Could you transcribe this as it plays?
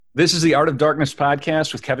This is the Art of Darkness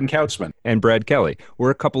podcast with Kevin Kautzman. And Brad Kelly.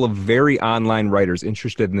 We're a couple of very online writers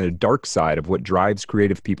interested in the dark side of what drives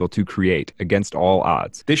creative people to create against all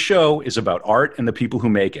odds. This show is about art and the people who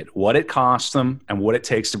make it, what it costs them, and what it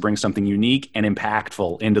takes to bring something unique and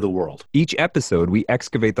impactful into the world. Each episode, we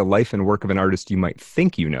excavate the life and work of an artist you might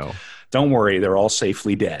think you know. Don't worry, they're all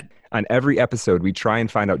safely dead. On every episode, we try and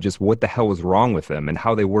find out just what the hell was wrong with them and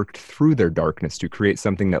how they worked through their darkness to create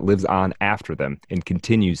something that lives on after them and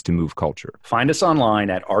continues to move culture. Find us online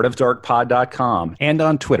at artofdarkpod.com and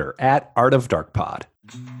on Twitter at artofdarkpod.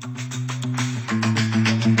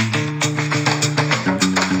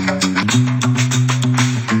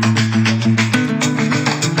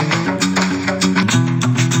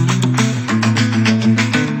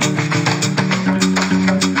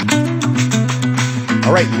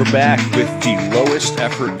 All right, we're back with the lowest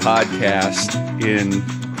effort podcast in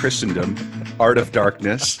Christendom, Art of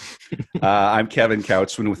Darkness. I'm Kevin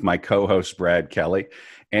Kautzman with my co-host Brad Kelly,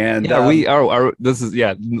 and we are. This is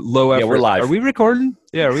low effort. Yeah, we're live. Are we recording?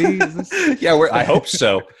 Yeah, are we? Yeah, I hope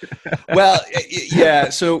so. Well, yeah.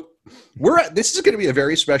 So this is going to be a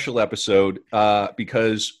very special episode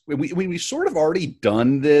because we sort of already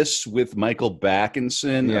done this with Michael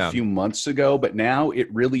Backinson a few months ago, but now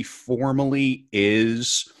it really formally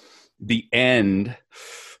is the end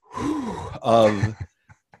of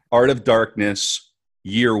Art of Darkness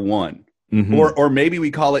Year 1. Mm-hmm. Or maybe we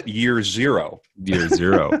call it Year 0. Year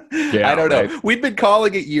 0. Yeah, I don't know. We've been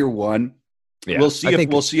calling it Year 1. Yeah, we'll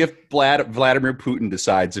see if Vladimir Putin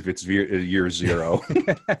decides if it's year 0.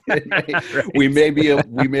 Right. We may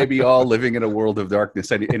be all living in a world of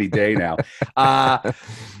darkness any day now.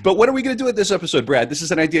 But what are we going to do with this episode, Brad? This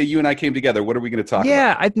is an idea you and I came together. What are we going to talk about?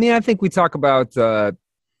 Yeah, I think we talk about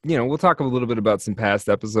we'll talk a little bit about some past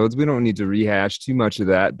episodes. We don't need to rehash too much of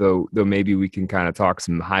that, though maybe we can kind of talk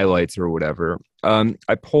some highlights or whatever. I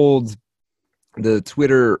polled the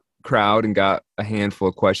Twitter crowd and got a handful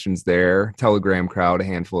of questions there. Telegram crowd, a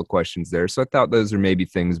handful of questions there. So I thought those are maybe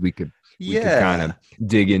things we could kind of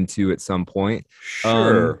dig into at some point.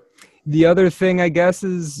 Sure. The other thing, I guess,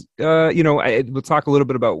 is we'll talk a little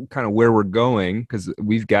bit about kind of where we're going, because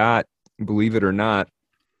we've got, believe it or not,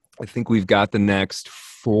 I think we've got the next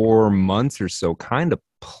 4 months or so kind of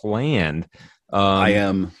planned.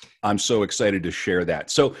 I'm so excited to share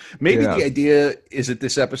that. So maybe the idea is that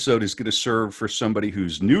this episode is going to serve for somebody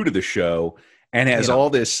who's new to the show and has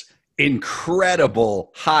all this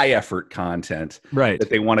incredible high effort content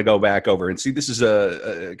that they want to go back over. And see, this is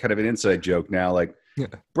a kind of an inside joke now. Like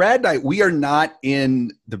Brad and I, we are not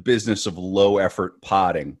in the business of low effort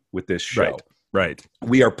potting with this show. Right.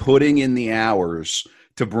 We are putting in the hours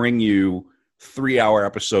to bring you 3-hour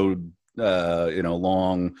episode,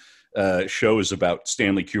 long shows about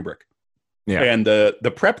Stanley Kubrick. Yeah. And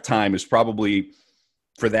the prep time is probably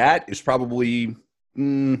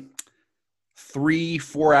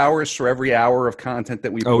 3-4 hours for every hour of content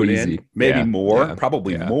that we put in. Maybe more,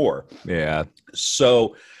 probably more. Yeah.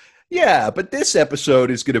 So, but this episode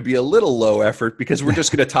is going to be a little low effort because we're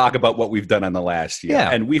just going to talk about what we've done on the last year.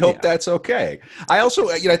 And we hope that's okay. I also,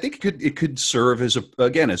 I think it could serve as a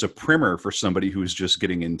primer for somebody who's just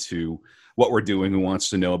getting into what we're doing, who wants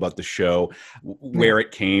to know about the show, where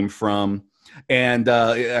it came from, and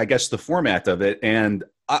I guess the format of it. And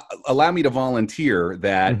allow me to volunteer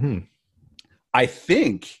that I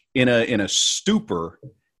think in a stupor,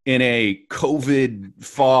 in a COVID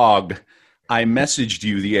fog, I messaged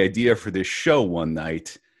you the idea for this show one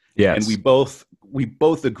night. Yes. And we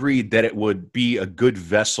both agreed that it would be a good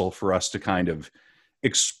vessel for us to kind of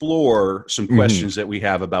explore some questions that we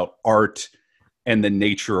have about art and the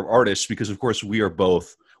nature of artists, because of course we're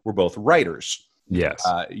both writers. Yes.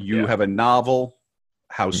 You have a novel,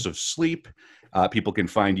 House of Sleep. People can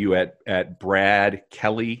find you at Brad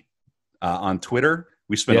Kelly on Twitter.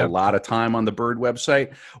 We spend a lot of time on the Bird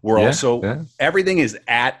website. We're also everything is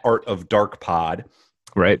at Art of Dark Pod.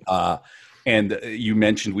 Right. And you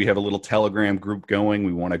mentioned we have a little Telegram group going.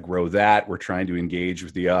 We want to grow that. We're trying to engage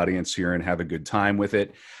with the audience here and have a good time with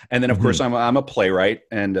it. And then, of course, I'm a playwright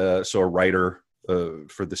and so a writer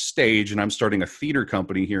for the stage. And I'm starting a theater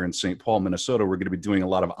company here in St. Paul, Minnesota. We're going to be doing a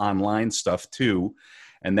lot of online stuff too.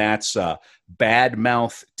 And that's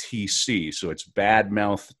Badmouth TC. So it's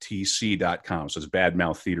badmouthtc.com. So it's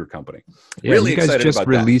Badmouth Theater Company. Yeah, really excited about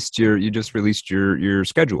that. You just released your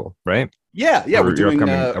schedule, right? Yeah, we're doing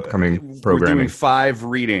upcoming programming. We're doing 5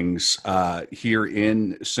 readings here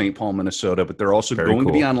in St. Paul, Minnesota, but they're also going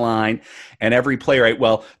to be online. And every playwright,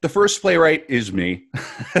 well, the first playwright is me,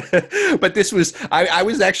 but this was I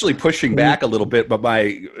was actually pushing back a little bit, but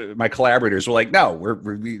my collaborators were like, "No, we're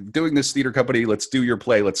doing this theater company. Let's do your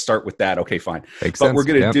play. Let's start with that." Okay, fine. Makes but sense. We're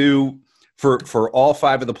going to do. For all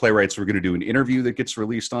 5 of the playwrights, we're going to do an interview that gets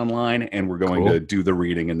released online, and we're going to do the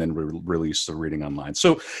reading and then release the reading online.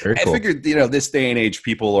 So I figured, this day and age,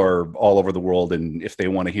 people are all over the world, and if they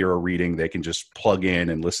want to hear a reading, they can just plug in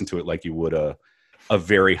and listen to it like you would a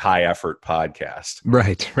very high effort podcast.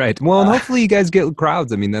 Right. Well, and hopefully you guys get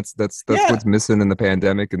crowds. I mean, that's what's missing in the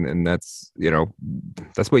pandemic, and that's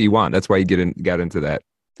that's what you want. That's why you got into that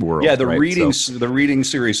world. Yeah, the reading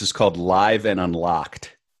series is called Live and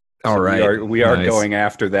Unlocked. All right. We are going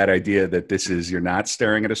after that idea that this is, you're not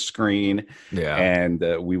staring at a screen, and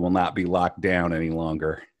we will not be locked down any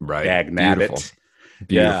longer. Right.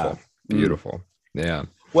 Beautiful. Yeah.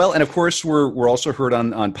 Well, and of course we're also heard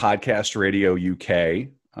on Podcast Radio UK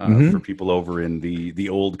for people over in the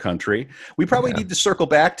old country. We probably need to circle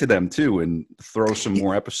back to them too and throw some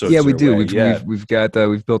more episodes. Yeah, we do.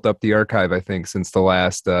 We've built up the archive, I think, since the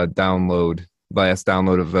last download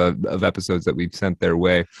of episodes that we've sent their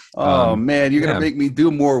way. Oh man, you're gonna make me do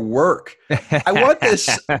more work. I want this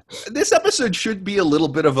episode should be a little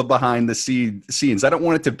bit of a behind the scenes. I don't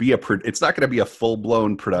want it to be it's not going to be a full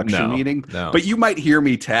blown production meeting, but you might hear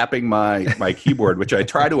me tapping my keyboard, which I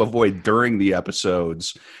try to avoid during the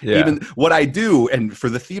episodes. Even what I do, and for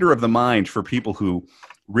the theater of the mind, for people who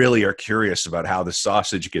really are curious about how the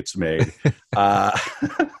sausage gets made,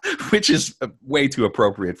 which is way too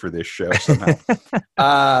appropriate for this show somehow,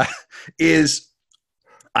 is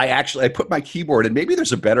I put my keyboard, and maybe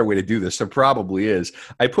there's a better way to do this. There probably is.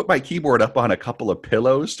 I put my keyboard up on a couple of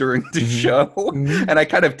pillows during the show, and I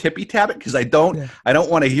kind of tippy tap it because I don't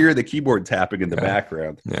want to hear the keyboard tapping in the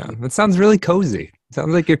background. Yeah, that sounds really cozy.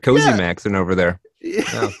 Sounds like you're cozy maxing over there.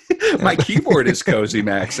 Yeah. My keyboard is cozy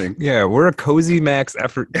maxing. Yeah, we're a cozy max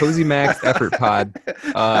effort pod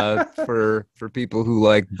for people who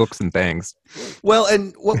like books and things. Well,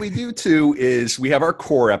 and what we do too is we have our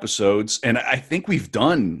core episodes, and I think we've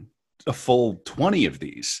done a full 20 of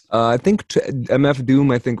these. I think MF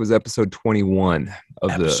Doom, I think, was episode 21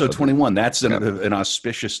 of episode 21. That's an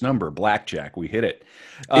auspicious number. Blackjack, we hit it.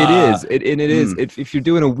 It is. It is. If you're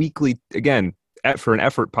doing a weekly, again, for an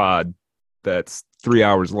effort pod that's 3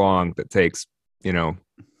 hours long, that takes 5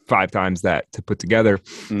 times that to put together,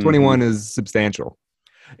 21 is substantial.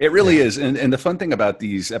 It really is. And the fun thing about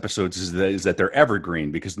these episodes is that they're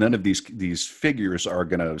evergreen, because none of these figures are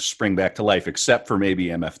going to spring back to life, except for maybe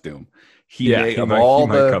MF Doom. He might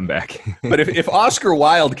come back. But if Oscar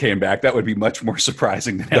Wilde came back, that would be much more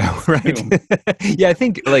surprising than MF Doom. Yeah, I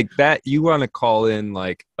think like that, you want to call in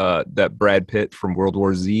like that Brad Pitt from World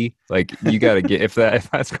War Z. Like you got to get, if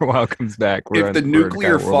Oscar Wilde comes back, if the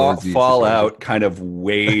nuclear fallout kind of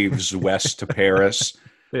waves west to Paris,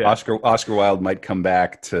 Oscar Wilde might come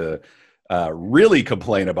back to really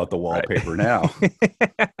complain about the wallpaper now.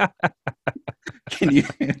 Can you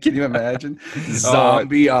imagine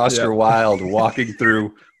zombie Oscar Wilde walking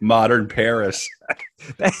through modern Paris?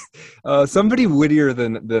 Somebody wittier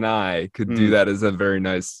than I could do that as a very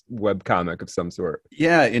nice webcomic of some sort.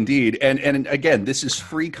 Yeah, indeed. And again, this is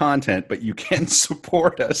free content, but you can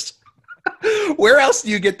support us. Where else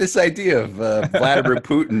do you get this idea of Vladimir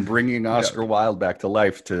Putin bringing Oscar Wilde back to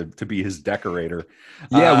life to be his decorator?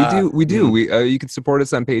 Yeah, we do. You can support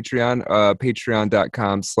us on Patreon,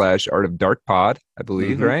 patreon.com/artofdarkpod, I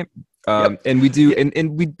believe, right? And we do,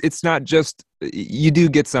 and we, it's not just, you do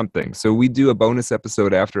get something. So we do a bonus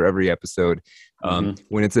episode after every episode.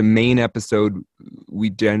 When it's a main episode,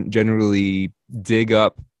 we generally dig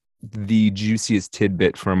up the juiciest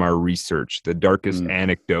tidbit from our research, the darkest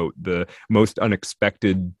anecdote, the most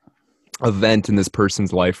unexpected event in this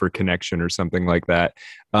person's life or connection or something like that.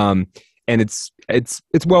 And it's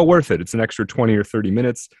well worth it. It's an extra 20 or 30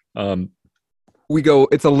 minutes.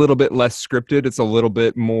 It's a little bit less scripted. It's a little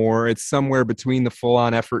bit more, it's somewhere between the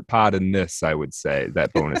full-on effort pod and this, I would say,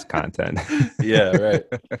 that bonus content. Yeah, right.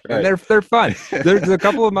 And they're fun. There's a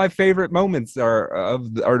couple of my favorite moments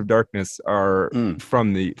of the Art of Darkness are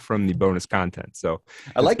from the bonus content. So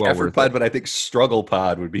I like effort pod, but I think struggle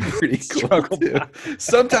pod would be pretty cool too.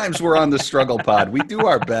 Sometimes we're on the struggle pod. We do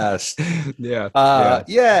our best. Yeah. Well,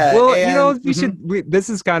 we should. This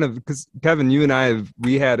is kind of, because Kevin, you and I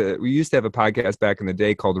we used to have a podcast back in the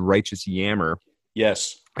day called Righteous Yammer.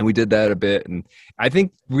 Yes. And we did that a bit, and I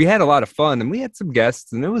think we had a lot of fun, and we had some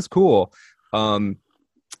guests, and it was cool. And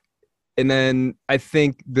And then I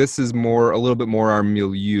think this is a little bit more our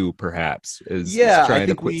milieu, perhaps, is trying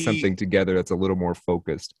to put something together that's a little more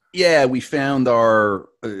focused. Yeah, we found our,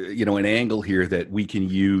 an angle here that we can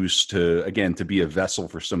use to be a vessel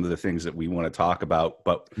for some of the things that we want to talk about,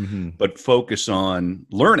 but focus on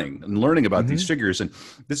learning about these figures. And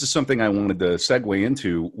this is something I wanted to segue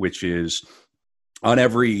into, which is on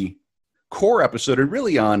every core episode, and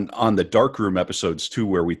really on the darkroom episodes too,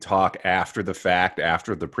 where we talk after the fact,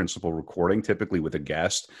 after the principal recording, typically with a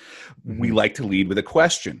guest, we like to lead with a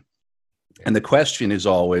question. And the question is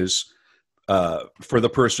always, for the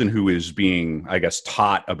person who is being, I guess,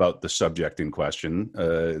 taught about the subject in question,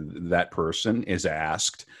 that person is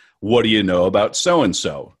asked, what do you know about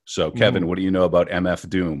so-and-so? So, Kevin, what do you know about MF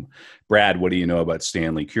Doom? Brad, what do you know about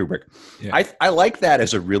Stanley Kubrick? Yeah. I like that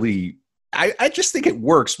as a really... I just think it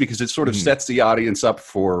works because it sort of sets the audience up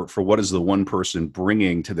for what is the one person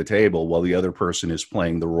bringing to the table while the other person is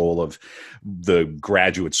playing the role of the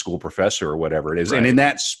graduate school professor or whatever it is. Right. And in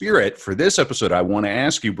that spirit, for this episode, I want to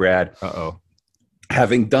ask you, Brad,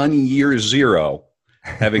 having done year zero,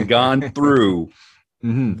 having gone through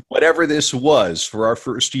whatever this was for our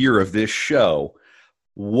first year of this show,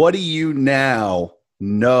 what do you now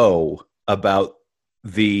know about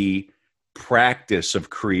the practice of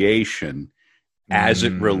creation as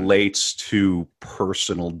it relates to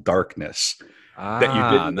personal darkness that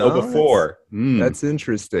you didn't know before? That's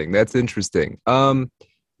interesting. I think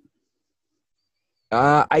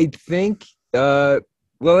I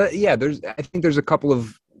think there's a couple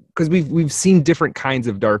of, because we've seen different kinds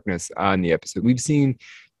of darkness on the episode. We've seen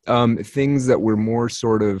things that were more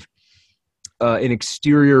sort of an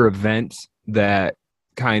exterior event that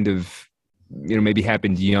kind of maybe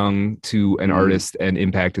happened young to an artist and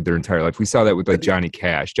impacted their entire life. We saw that with like Johnny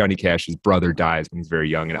Cash. Johnny Cash's brother dies when he's very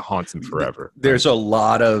young and it haunts him forever. There's a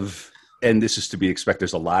lot of, and this is to be expected,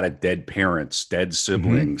 there's a lot of dead parents, dead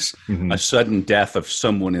siblings, a sudden death of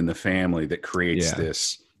someone in the family that creates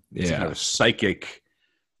this kind of psychic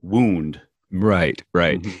wound. Right.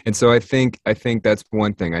 And so I think that's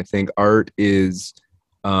one thing. I think art is,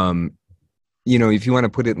 if you want to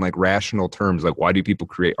put it in like rational terms, like why do people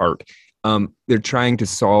create art? They're trying to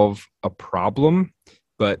solve a problem,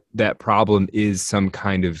 but that problem is some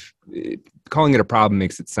kind of, calling it a problem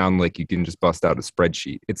makes it sound like you can just bust out a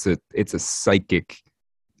spreadsheet. It's a psychic,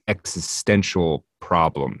 existential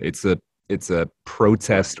problem. It's a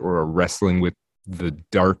protest or a wrestling with the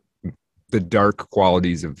dark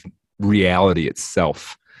qualities of reality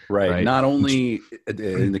itself. Right. Not only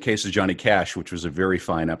in the case of Johnny Cash, which was a very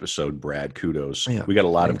fine episode, Brad, kudos. Yeah, we got a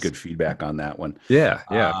lot of good feedback on that one. Yeah.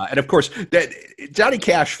 And of course, that Johnny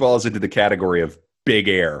Cash falls into the category of big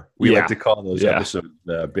air. We like to call those episodes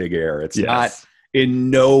big air. It's not, in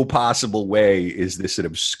no possible way is this an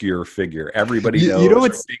obscure figure. Everybody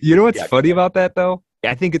knows. You know what's funny about that, though?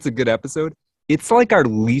 I think it's a good episode. It's like our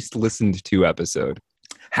least listened to episode.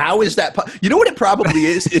 How is that? You know what it probably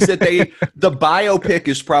is that the biopic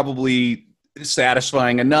is probably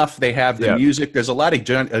satisfying enough. They have the music. There's a lot of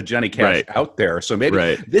Johnny Cash out there. So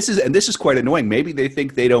maybe this is quite annoying. Maybe they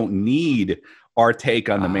think they don't need our take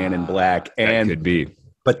on the Man in Black. And that could be.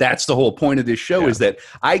 But that's the whole point of this show is that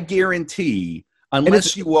I guarantee,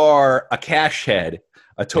 unless you are a cash head,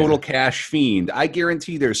 a total cash fiend, I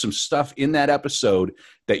guarantee there's some stuff in that episode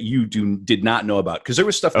that you did not know about, because there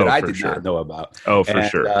was stuff that I did not know about. Oh, for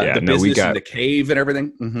sure. The business and the cave and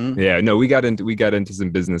everything. Yeah, no, we got into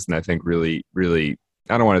some business, and I think really, really,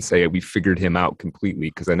 I don't want to say we figured him out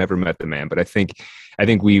completely because I never met the man, but I think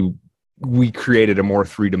we created a more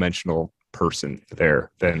three-dimensional person there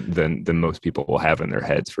than most people will have in their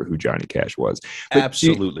heads for who Johnny Cash was. But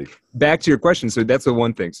absolutely. Back to your question. So that's the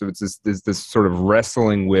one thing. So it's this sort of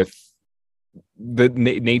wrestling with the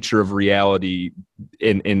nature of reality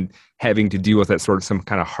and having to deal with that sort of some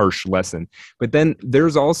kind of harsh lesson. But then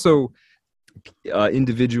there's also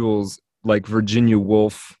individuals like Virginia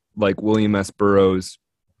Woolf, like William S. Burroughs,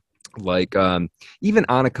 like even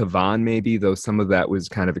Anna Kavan, maybe, though some of that was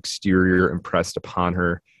kind of exterior impressed upon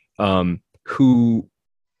her, who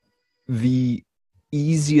the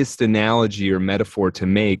easiest analogy or metaphor to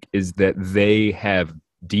make is that they have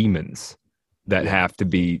demons that have to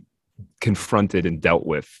be confronted and dealt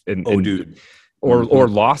with or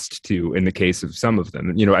lost to in the case of some of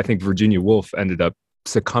them. I think Virginia Woolf ended up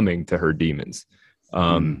succumbing to her demons.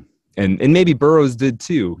 And maybe Burroughs did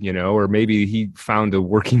too, or maybe he found a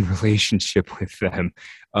working relationship with them.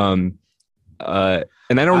 And I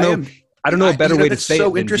don't know. I don't know a better way to say it.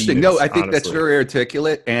 So interesting. Demons, I think honestly. That's very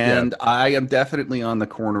articulate. And I am definitely on the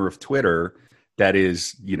corner of Twitter that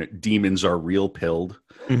is, demons are real pilled.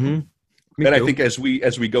 And I think as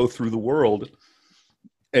we go through the world,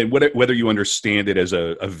 and whether you understand it as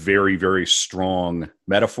a very, very strong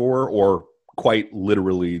metaphor or quite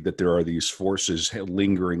literally that there are these forces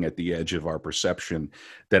lingering at the edge of our perception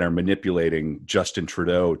that are manipulating Justin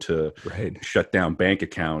Trudeau to shut down bank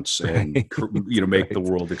accounts and make the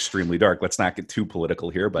world extremely dark. Let's not get too political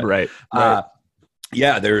here, but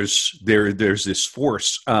yeah, there's this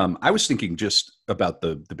force. I was thinking just about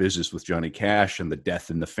the business with Johnny Cash and the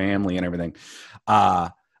death in the family and everything,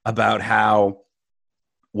 about how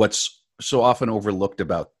what's so often overlooked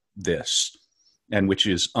about this, and which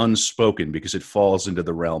is unspoken because it falls into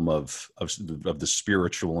the realm of the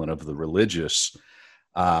spiritual and of the religious,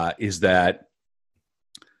 is that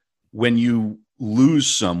when you lose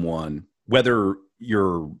someone, whether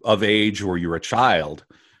you're of age or you're a child,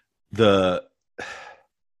 the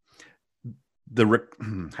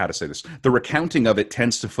recounting of it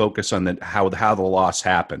tends to focus on how the loss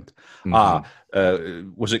happened.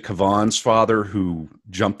 Was it Kavan's father who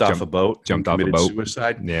jumped off a boat, committed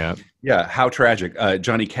suicide? Yeah. How tragic.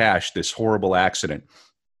 Johnny Cash, this horrible accident.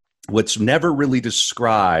 What's never really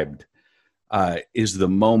described is the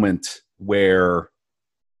moment where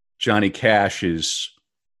Johnny Cash is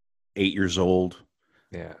 8 years old,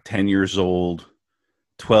 10 years old,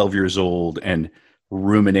 12 years old, and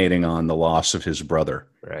ruminating on the loss of his brother.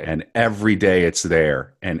 And every day it's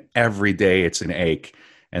there, and every day it's an ache.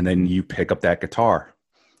 And then you pick up that guitar.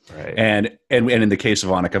 And in the case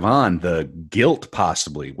of Anna Kavan, the guilt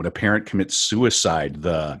possibly when a parent commits suicide,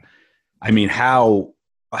 how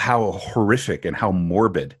horrific and how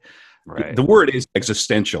morbid. The word is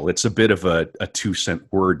existential. It's a bit of a 2-cent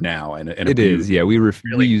word now. And it is. Yeah. We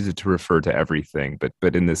use it to refer to everything,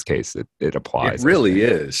 but in this case, it applies. It really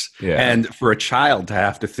is. Yeah. And for a child to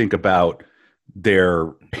have to think about their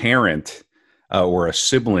parent or a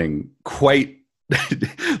sibling quite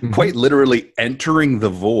literally entering the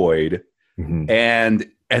void, and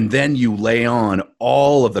then you lay on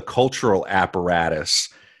all of the cultural apparatus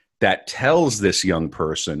that tells this young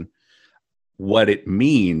person what it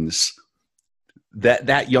means,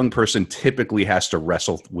 that young person typically has to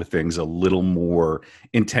wrestle with things a little more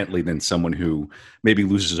intently than someone who maybe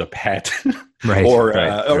loses a pet or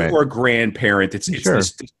a grandparent. It's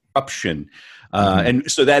this disruption.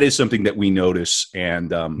 And so that is something that we notice.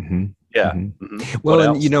 And well,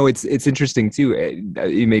 and it's interesting too.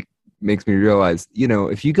 It makes me realize,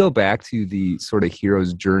 if you go back to the sort of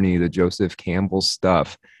hero's journey, the Joseph Campbell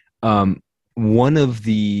stuff, one of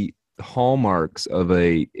the hallmarks of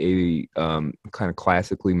a kind of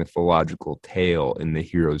classically mythological tale in the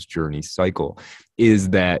hero's journey cycle is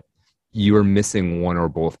that you are missing one or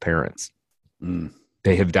both parents.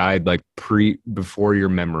 They have died before your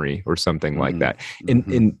memory or something like that.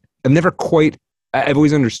 And I've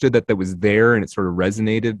always understood that was there and it sort of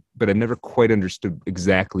resonated, but I've never quite understood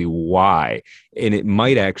exactly why. And it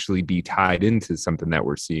might actually be tied into something that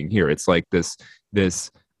we're seeing here. It's like this,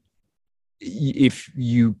 if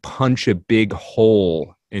you punch a big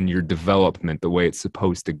hole in your development the way it's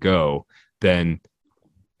supposed to go, then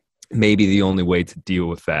maybe the only way to deal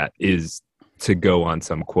with that is to go on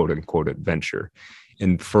some quote unquote adventure.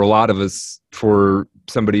 And for a lot of us, for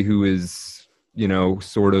somebody who is,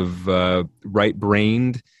 sort of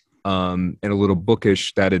right-brained and a little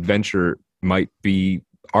bookish, that adventure might be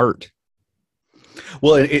art.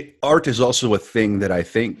 Well, art is also a thing that I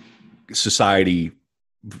think society,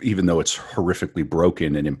 even though it's horrifically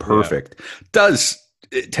broken and imperfect, does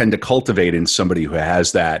tend to cultivate in somebody who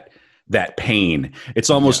has that pain. It's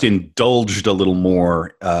almost indulged a little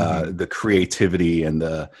more, the creativity and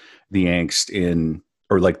the angst in,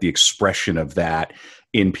 or like the expression of that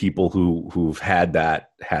in people who've had that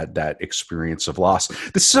experience of loss.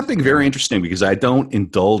 This is something very interesting because I don't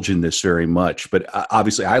indulge in this very much, but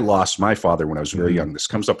obviously I lost my father when I was very young. This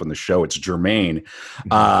comes up on the show. It's germane.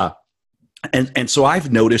 And so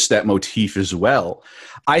I've noticed that motif as well.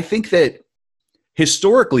 I think that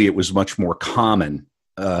historically it was much more common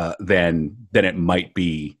than it might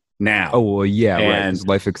be now. Oh, well, yeah, and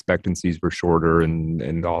life expectancies were shorter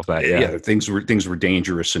and all that. Yeah, things were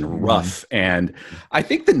dangerous and rough. And I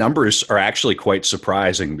think the numbers are actually quite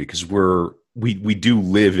surprising because we do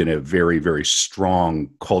live in a very, very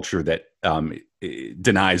strong culture that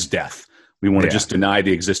denies death. We want to just deny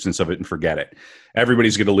the existence of it and forget it.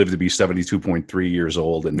 Everybody's going to live to be 72.3 years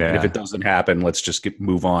old. And if it doesn't happen, let's just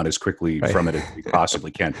move on as quickly from it as we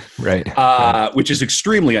possibly can. Which is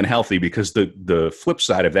extremely unhealthy because the flip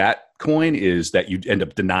side of that coin is that you end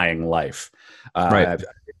up denying life. I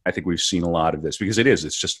think we've seen a lot of this because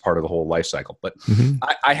it's just part of the whole life cycle. But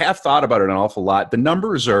I have thought about it an awful lot. The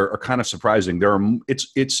numbers are kind of surprising.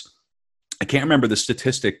 I can't remember the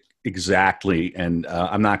statistic exactly, and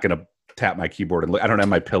I'm not going to tap my keyboard and look. I don't have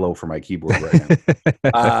my pillow for my keyboard right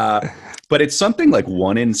now. But it's something like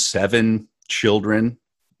 1 in 7 children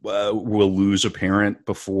will lose a parent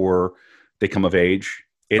before they come of age.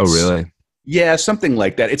 Oh, really? Yeah, something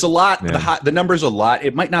like that. It's a lot. Yeah. The number's a lot.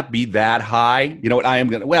 It might not be that high. You know what?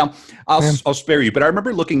 I'll spare you. But I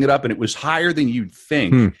remember looking it up, and it was higher than you'd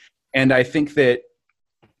think. And I think that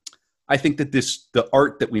the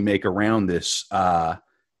art that we make around this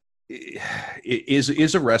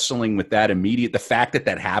is a wrestling with that the fact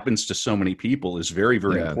that happens to so many people is very,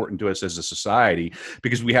 very important to us as a society,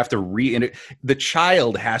 because we have to the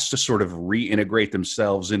child has to sort of reintegrate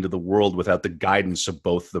themselves into the world without the guidance of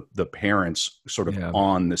both the parents sort of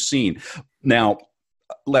on the scene. Now,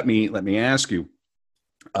 let me ask you,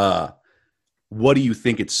 what do you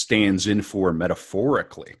think it stands in for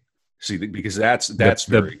metaphorically? See, because that's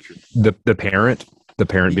very true. The parent. The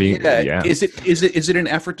parent being, Is it an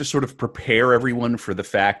effort to sort of prepare everyone for the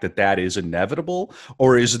fact that is inevitable,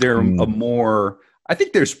 or is there a more? I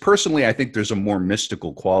think there's a more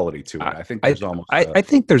mystical quality to it. I think there's I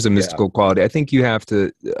think there's a mystical quality. I think you have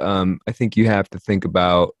to. I think you have to think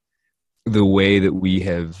about the way that we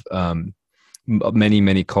have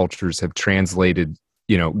many cultures have translated,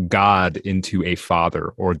 God into a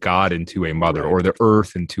father, or God into a mother, or the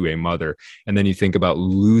earth into a mother, and then you think about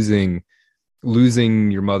losing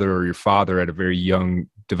your mother or your father at a very young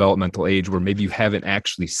developmental age, where maybe you haven't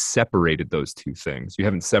actually separated those two things. You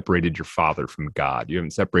haven't separated your father from God. You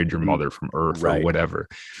haven't separated your mother from earth, or whatever.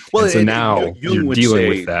 Well, and so now you're dealing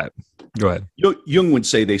with that. Go ahead. Jung would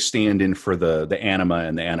say they stand in for the anima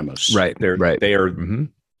and the animus. Right. They are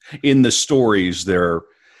in the stories.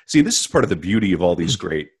 See, this is part of the beauty of all these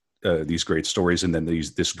great stories, and then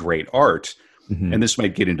this great art. And this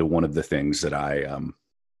might get into one of the things that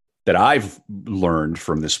I've learned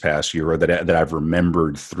from this past year, or that I've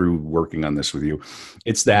remembered through working on this with you.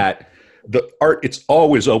 It's that the art, it's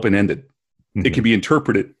always open-ended. It can be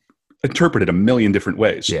interpreted a million different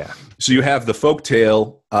ways. Yeah. So you have the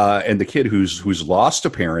folktale, and the kid who's lost a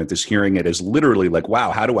parent is hearing it as literally like,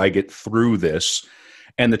 wow, how do I get through this?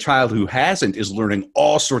 And the child who hasn't is learning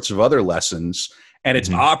all sorts of other lessons, and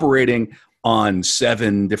it's operating on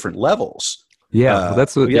 7 different levels. Yeah,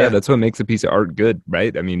 that's what makes a piece of art good,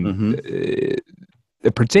 right? I mean,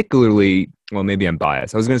 particularly, well, maybe I'm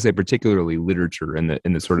biased. I was going to say particularly literature in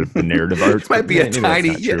the sort of the narrative art. It might be a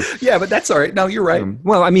tiny, but that's all right. No, you're right.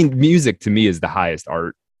 Well, I mean, music to me is the highest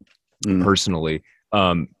art, personally.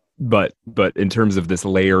 But in terms of this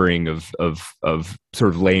layering of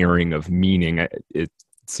sort of layering of meaning, it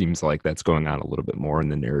seems like that's going on a little bit more in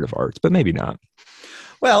the narrative arts, but maybe not.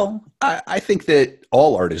 Well, I think that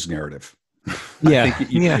all art is narrative.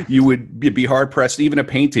 You would be hard pressed. Even a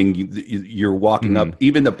painting, you're walking up.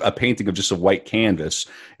 Even a painting of just a white canvas.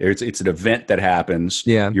 It's an event that happens.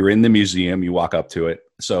 Yeah, you're in the museum. You walk up to it.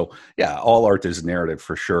 So all art is narrative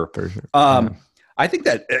for sure. I think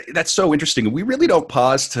that's so interesting. We really don't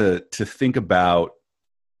pause to think about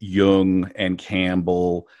Jung and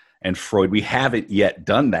Campbell and Freud. We haven't yet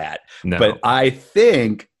done that. No. But I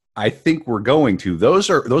think we're going to.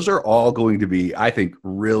 Those are all going to be, I think,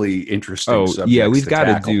 really interesting subjects. Yeah, we got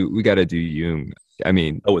to do Jung. I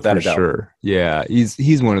mean, without a doubt. Sure. Yeah,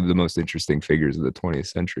 he's one of the most interesting figures of the 20th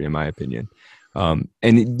century, in my opinion. And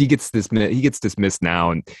he gets dismissed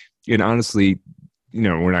now, and honestly,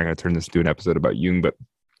 we're not going to turn this into an episode about Jung, but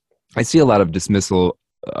I see a lot of dismissal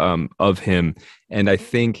of him, and I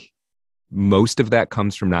think most of that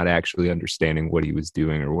comes from not actually understanding what he was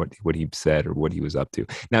doing, or what he said, or what he was up to.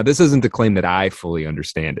 Now, this isn't to claim that I fully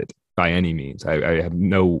understand it by any means.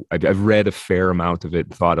 I've read a fair amount of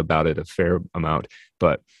it, thought about it a fair amount,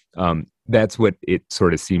 but that's what it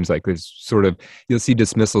sort of seems like. There's sort of, you'll see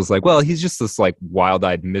dismissals like, well, he's just this like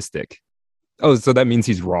wild-eyed mystic. Oh, so that means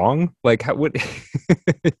he's wrong? Like, how are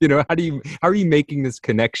you making this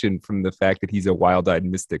connection from the fact that he's a wild-eyed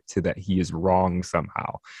mystic to that he is wrong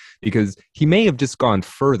somehow? Because he may have just gone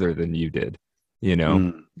further than you did,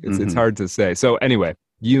 It's hard to say. So anyway,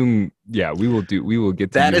 Jung, we will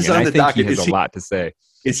get to that. Jung, is on the docket. He has a lot to say.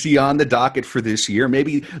 Is he on the docket for this year?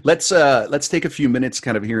 Maybe let's take a few minutes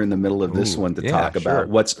kind of here in the middle of this one to talk about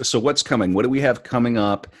what's coming. What do we have coming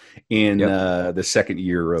up in the second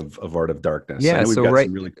year of Art of Darkness? Yeah, I know we've got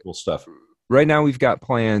some really cool stuff. Right now we've got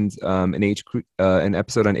planned an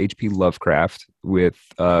episode on H.P. Lovecraft with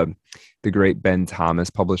the great Ben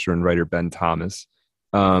Thomas, publisher and writer Ben Thomas.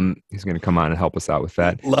 He's going to come on and help us out with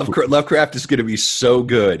that. Lovecraft is going to be so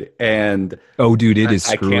good, and dude, it is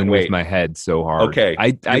screwing with my head so hard. Okay,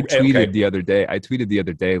 I tweeted the other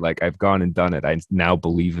day. Like, I've gone and done it. I now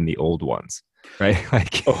believe in the old ones. right?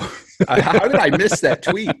 Like, how did I miss that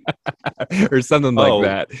tweet? Or something like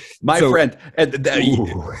that. My friend.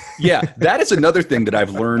 Yeah, that is another thing that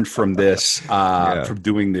I've learned from this, from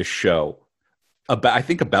doing this show.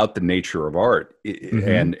 About the nature of art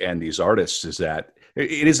and these artists is that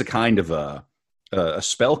it is a kind of a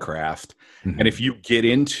spellcraft. And if you get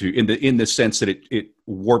into in the sense that it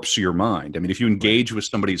warps your mind. I mean, if you engage with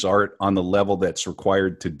somebody's art on the level that's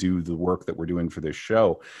required to do the work that we're doing for this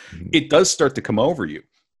show, it does start to come over you.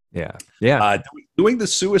 Yeah. Doing the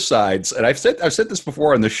suicides, and I've said this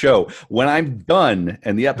before on the show. When I'm done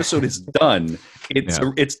and the episode is done,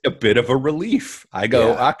 it's a bit of a relief. I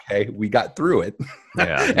go, okay, we got through it.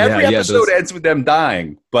 Every episode ends with them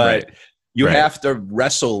dying, but you have to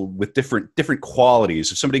wrestle with different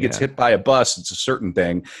qualities. If somebody gets hit by a bus, it's a certain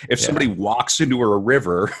thing. If somebody walks into a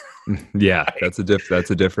river, that's a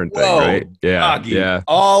different thing, right? Yeah.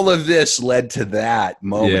 All of this led to that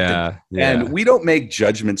moment. And we don't make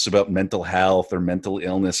judgments about mental health or mental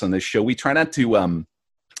illness on this show. We try not to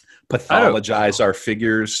pathologize our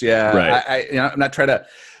figures. I'm not trying to.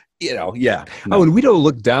 No. And we don't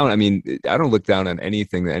look down. I mean, I don't look down on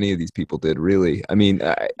anything that any of these people did, really. I mean,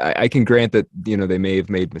 I can grant that, they may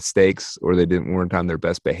have made mistakes or they weren't on their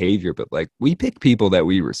best behavior, but like, we pick people that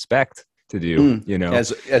we respect to do,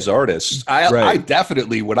 as artists. I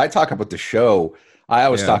definitely, when I talk about the show, I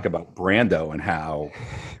always talk about Brando and how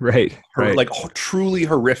like truly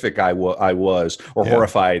horrific I was, or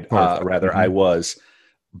horrified, rather, I was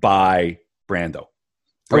by Brando.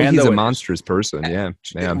 He's a monstrous person.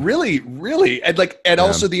 Really, really. And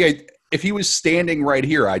also if he was standing right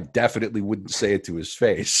here, I definitely wouldn't say it to his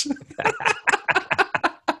face.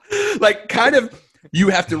 Like, kind of, you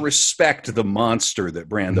have to respect the monster that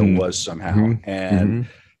Brando was somehow. And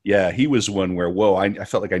he was one where, I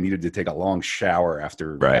felt like I needed to take a long shower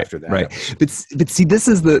after that. Right. But see, this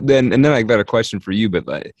is then I've got a question for you,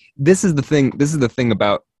 but this is the thing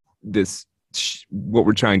about this, what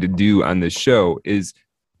we're trying to do on this show is,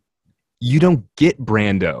 you don't get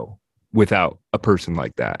Brando without a person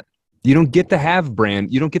like that. You don't get to have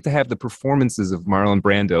you don't get to have the performances of Marlon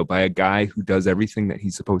Brando by a guy who does everything that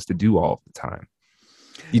he's supposed to do all the time.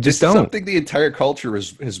 You just don't. Something the entire culture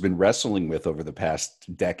has been wrestling with over the past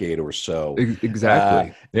decade or so.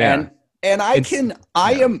 Exactly. And I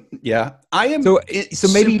am. So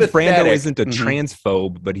maybe Brando isn't a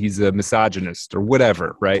transphobe, but he's a misogynist or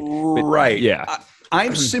whatever, right?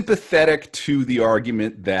 I'm sympathetic to the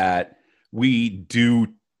argument that we do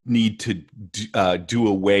need to do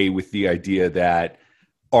away with the idea that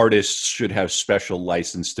artists should have special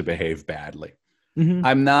license to behave badly.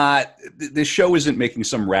 I'm not. This show isn't making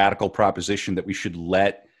some radical proposition that we should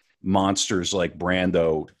let monsters like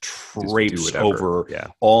Brando traipse over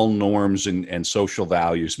all norms and social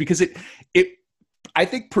values, because I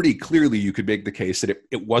think pretty clearly you could make the case that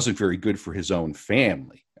it wasn't very good for his own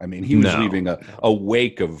family. I mean, he was leaving a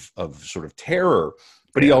wake of sort of terror,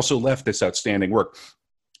 but he also left this outstanding work.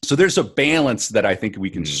 So there's a balance that I think we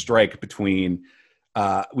can strike between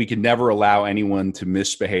we can never allow anyone to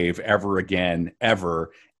misbehave ever again,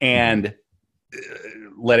 ever, and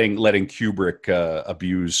letting Kubrick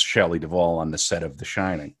abuse Shelley Duvall on the set of The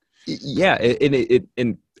Shining. Yeah,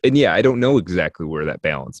 and I don't know exactly where that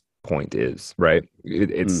balance point is. Right?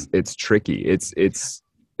 It's tricky.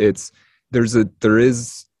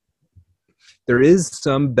 There is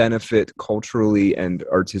some benefit culturally and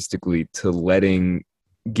artistically to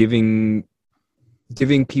giving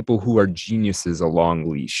people who are geniuses a long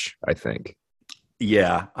leash, I think.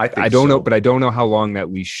 Yeah, I don't know, but I don't know how long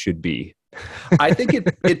that leash should be. I think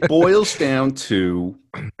it boils down to,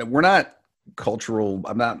 we're not cultural.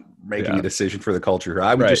 I'm not making a decision for the culture here.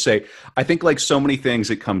 I would just say, I think like so many things,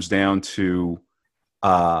 it comes down to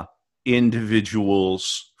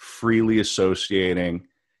individuals freely associating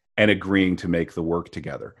and agreeing to make the work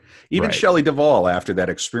together. Even Shelley Duvall, after that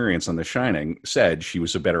experience on The Shining, said she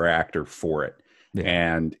was a better actor for it. Yeah.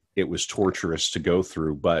 And it was torturous to go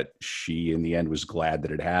through, but she, in the end, was glad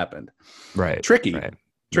that it happened. Right.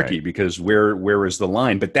 Tricky, because where is the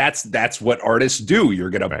line? But that's what artists do. You're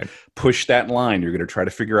going to push that line. You're going to try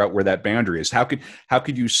to figure out where that boundary is. How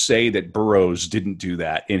could you say that Burroughs didn't do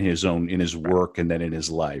that in his work and then in his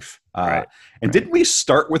life? And didn't we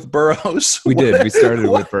start with Burroughs? We did. We started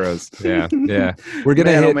with Burroughs. Yeah. We're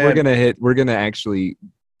gonna actually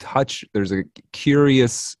touch. There's a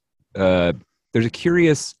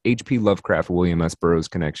curious H.P. Lovecraft William S. Burroughs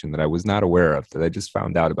connection that I was not aware of, that I just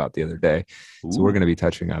found out about the other day. Ooh. So we're going to be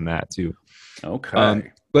touching on that too.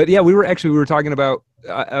 Okay. But yeah, we were talking about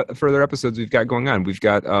further episodes we've got going on. We've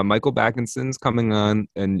got Michael Backinson's coming on,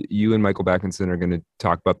 and you and Michael Backinson are going to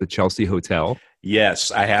talk about the Chelsea Hotel. Yes,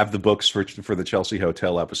 I have the books for the Chelsea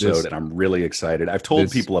Hotel episode, and I'm really excited. I've told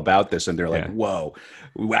people about this, and they're like, "Whoa,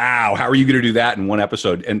 wow, how are you going to do that in one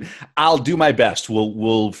episode?" And I'll do my best.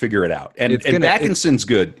 We'll figure it out. And Backinson's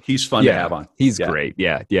good. He's fun to have on. He's great.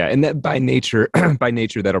 Yeah. And that by nature,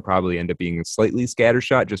 that'll probably end up being slightly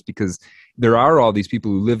scattershot, just because there are all these people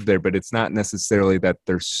who live there, but it's not necessarily that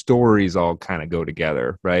their stories all kind of go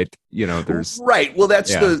together, right? There's right. Well,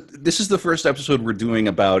 this is the first episode we're doing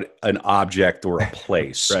about an object or a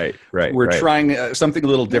place. right. We're trying something a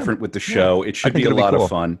little different with the show. It should be a lot of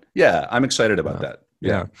fun. Yeah, I'm excited about that.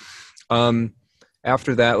 Yeah.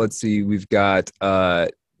 After that, let's see. We've got an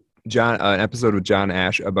episode with John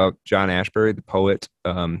Ashbery, the poet,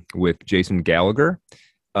 with Jason Gallagher.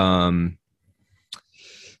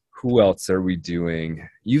 Who else are we doing?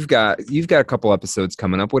 You've got a couple episodes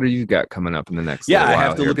coming up. What do you got coming up in the next? Yeah, I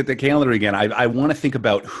have to look at the calendar again. I want to think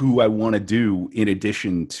about who I want to do in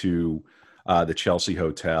addition to the Chelsea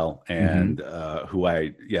Hotel and who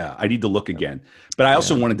I need to look again. But I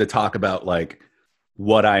also wanted to talk about like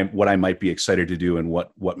what I might be excited to do and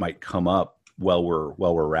what might come up while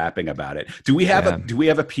we're rapping about it. Do we have a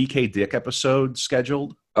PK Dick episode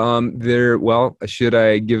scheduled? Should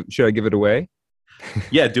I give it away?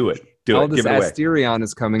 Yeah, do it. Aldous Asterion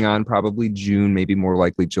is coming on probably June, maybe more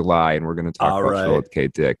likely July, and we're going to talk about Philip K.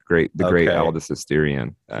 Dick, great Aldous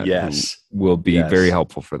Asterion. Yes, will be very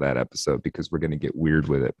helpful for that episode because we're going to get weird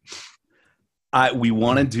with it. We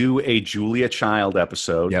want to do a Julia Child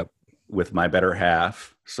episode with my better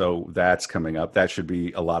half. So that's coming up. That should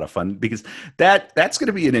be a lot of fun because that's going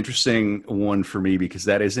to be an interesting one for me because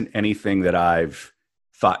that isn't anything that I've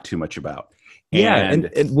thought too much about. And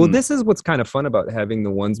this is what's kind of fun about having the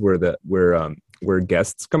ones where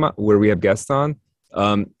guests come up, where we have guests on.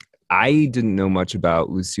 I didn't know much about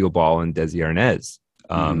Lucille Ball and Desi Arnaz,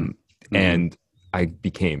 and I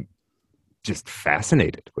became just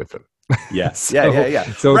fascinated with them. Yeah,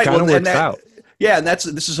 So it kind of works out. Yeah, and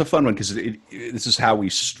this is a fun one because this is how we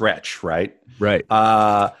stretch, right? Right.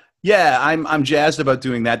 Yeah, I'm jazzed about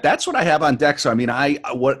doing that. That's what I have on deck. So I mean,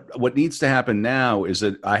 what needs to happen now is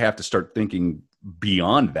that I have to start thinking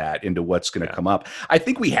beyond that into what's going to come up. I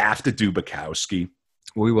think we have to do Bukowski.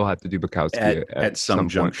 We will have to do Bukowski at some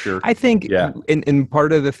juncture. I think, and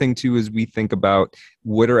part of the thing too is we think about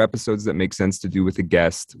what are episodes that make sense to do with a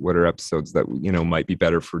guest. What are episodes that might be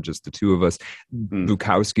better for just the two of us.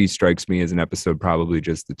 Bukowski strikes me as an episode probably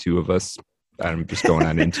just the two of us. I'm just going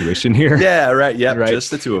on intuition here. Yeah, right. Yeah, right.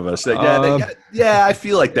 Just the two of us. Yeah, I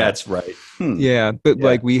feel like that's right. Yeah, but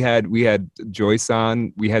like we had Joyce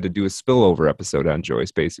on. We had to do a spillover episode on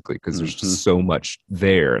Joyce basically because there's just so much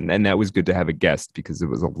there, and that was good to have a guest because there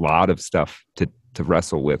was a lot of stuff to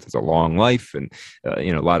wrestle with. It's a long life, and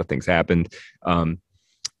a lot of things happened.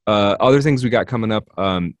 Other things we got coming up.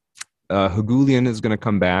 Hagulian is going to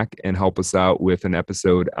come back and help us out with an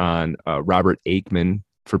episode on Robert Aickman.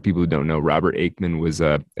 For people who don't know, Robert Aickman was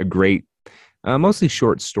a great, mostly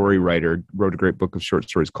short story writer, wrote a great book of short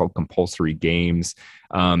stories called Compulsory Games.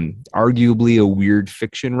 Arguably a weird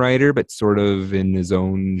fiction writer, but sort of in his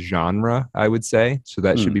own genre, I would say. So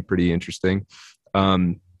that should be pretty interesting.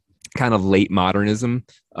 Kind of late modernism,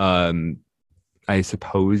 I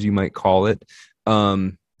suppose you might call it.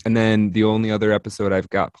 And then the only other episode I've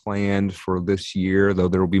got planned for this year, though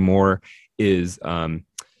there will be more, is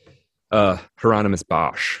Hieronymus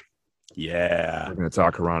Bosch. Yeah, we're going to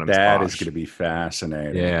talk Hieronymus Bosch. That is going to be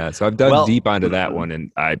fascinating. Yeah, so I've dug deep onto that one,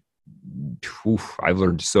 and I've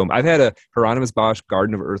learned so much. I've had a Hieronymus Bosch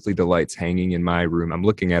Garden of Earthly Delights hanging in my room. I'm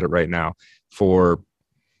looking at it right now for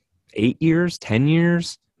 10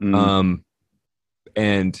 years.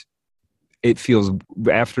 And it feels,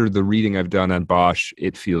 after the reading I've done on Bosch,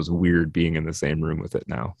 it feels weird being in the same room with it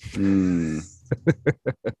now.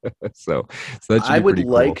 So that I would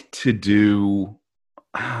like to do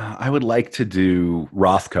Rothko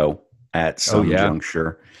at some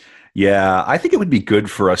juncture. Yeah, I think it would be good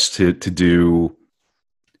for us to do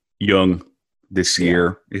Jung this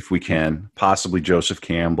year if we can, possibly Joseph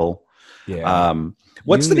Campbell. Yeah.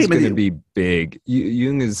 What's Jung the name is of going to be big?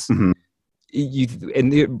 Jung is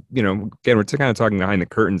again, we're kind of talking behind the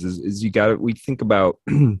curtains. Is we think about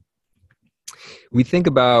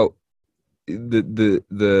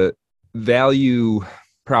the value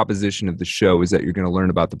proposition of the show is that you're going to learn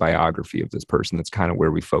about the biography of this person. That's kind of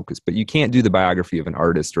where we focus. But you can't do the biography of an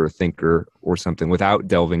artist or a thinker or something without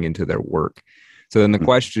delving into their work. So then the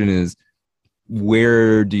question is,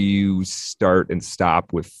 where do you start and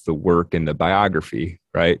stop with the work and the biography,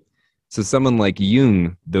 right? So someone like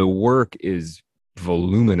Jung, the work is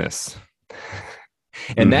voluminous.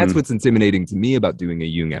 And that's what's intimidating to me about doing a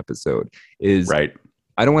Jung episode is right.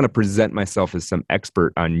 I don't want to present myself as some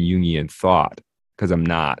expert on Jungian thought because I'm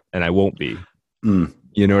not, and I won't be.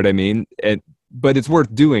 You know what I mean? But it's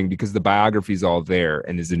worth doing because the biography is all there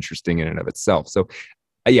and is interesting in and of itself. So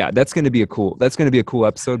yeah, that's going to be a cool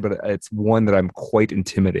episode, but it's one that I'm quite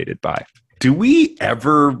intimidated by. Do we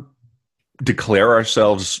ever declare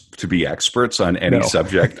ourselves to be experts on any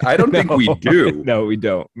subject? I don't think we do. No, we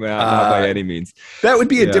don't. Not by any means. That would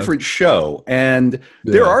be a different show. And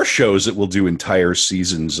there are shows that will do entire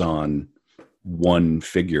seasons on one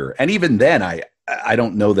figure. And even then, I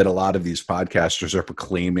don't know that a lot of these podcasters are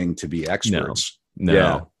proclaiming to be experts.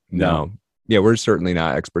 No. Yeah, we're certainly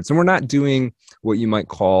not experts. And we're not doing what you might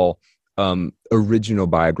call original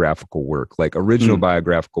biographical work. Like original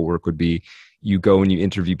biographical work would be you go and you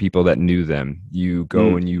interview people that knew them. You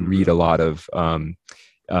go and you read a lot of,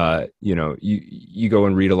 you go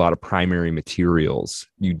and read a lot of primary materials.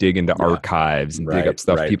 You dig into archives and dig up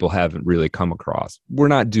stuff people haven't really come across. We're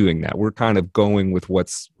not doing that. We're kind of going with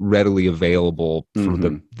what's readily available for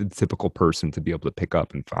the typical person to be able to pick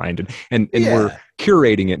up and find. And we're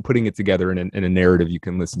curating it, putting it together in a narrative you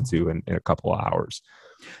can listen to in a couple of hours.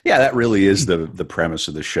 Yeah, that really is the premise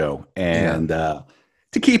of the show. And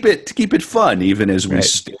to keep it fun, even as we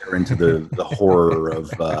stare into the horror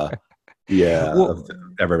of of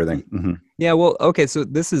everything. Yeah, well, okay, so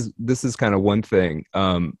this is kind of one thing.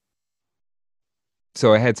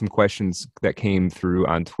 So I had some questions that came through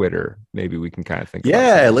on Twitter. Maybe we can kind of think.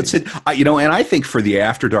 Yeah, let's hit. And I think for the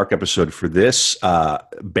After Dark episode for this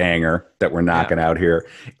banger that we're knocking out here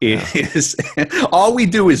is all we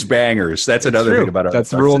do is bangers. That's another thing about our.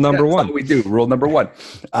 That's rule number one. That's what we do. Rule number one.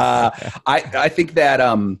 I think that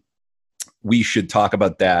we should talk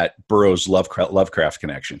about that Burroughs Lovecraft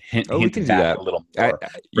connection. We can do that a little more.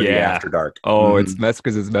 For the After Dark. Oh, it's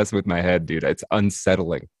messing with my head, dude. It's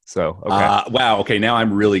unsettling. So okay. Wow. Okay, now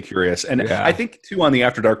I'm really curious, and I think too on the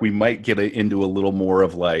After Dark we might get into a little more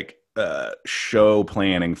of like show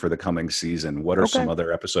planning for the coming season. What are some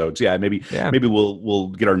other episodes? Yeah, maybe we'll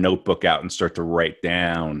get our notebook out and start to write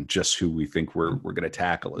down just who we think we're going to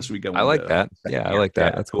tackle as we go. I like that. Yeah, I like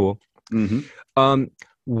that. That's cool.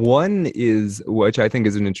 One is, which I think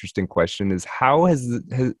is an interesting question, is how has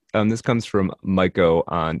this comes from Maiko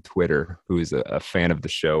on Twitter, who is a fan of the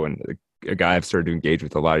show and a guy I've started to engage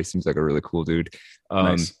with a lot. He seems like a really cool dude.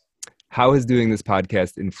 Nice. How has doing this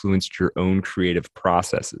podcast influenced your own creative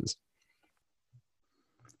processes?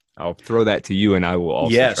 I'll throw that to you, and I will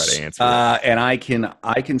also try to answer it. And I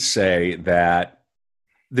can say that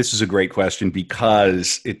this is a great question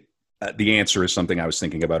because the answer is something I was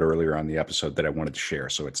thinking about earlier on the episode that I wanted to share.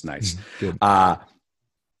 So it's nice.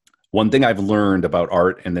 One thing I've learned about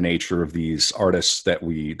art and the nature of these artists that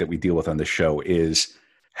we deal with on the show is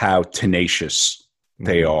how tenacious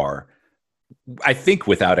they are. I think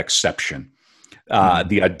without exception,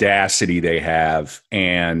 the audacity they have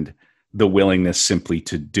and the willingness simply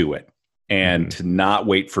to do it and to not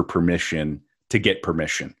wait for permission to get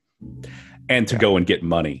permission and to go and get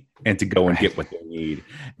money and to go and get what they need.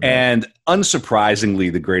 And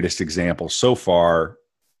unsurprisingly, the greatest example so far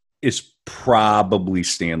is probably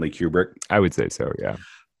Stanley Kubrick. I would say so, yeah.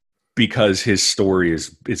 Because his story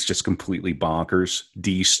is just completely bonkers,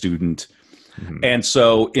 D student. And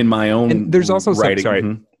so in my own and there's also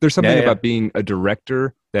writing, there's something about being a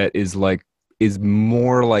director that is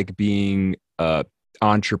more like being a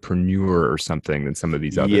entrepreneur or something than some of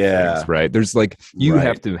these other things, right? There's you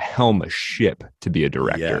have to helm a ship to be a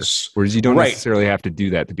director, whereas you don't necessarily have to do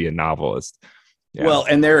that to be a novelist. Yeah. Well,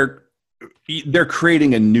 and they're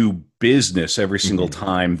creating a new business every single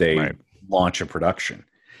time they launch a production.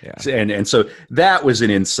 Yeah. And so that was an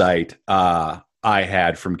insight I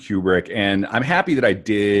had from Kubrick, and I'm happy that we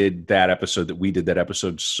did that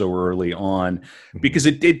episode so early on, because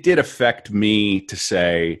it did affect me to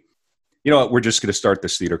say, you know what, we're just going to start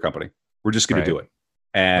this theater company. We're just going to do it.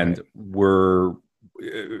 And we're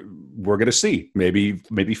going to see, maybe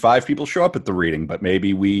 5 people show up at the reading, but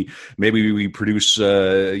maybe we produce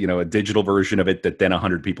a digital version of it that then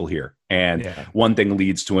 100 people hear. And one thing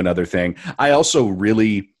leads to another thing. I also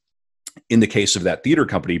really, in the case of that theater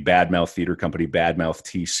company, Badmouth Theater Company,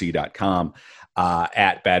 badmouthtc.com,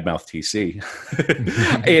 at badmouthtc,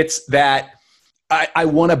 it's that I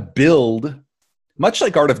want to build, much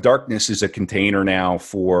like Art of Darkness is a container now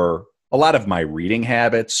for a lot of my reading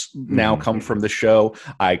habits now come from the show.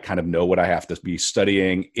 I kind of know what I have to be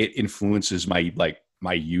studying. It influences my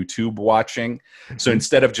my YouTube watching. So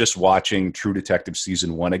instead of just watching True Detective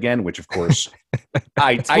season 1 again, which of course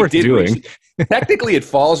I did doing. Technically, it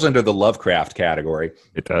falls under the Lovecraft category.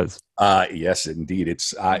 It does. Yes, indeed.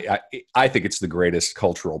 It's I think it's the greatest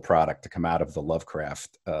cultural product to come out of the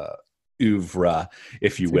Lovecraft oeuvre,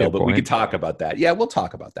 if you will. But we could talk about that. Yeah, we'll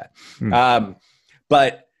talk about that.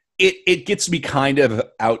 But it gets me kind of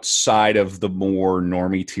outside of the more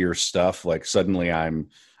normie tier stuff. Like suddenly I'm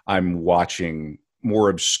watching more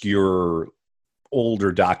obscure,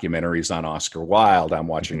 older documentaries on Oscar Wilde. I'm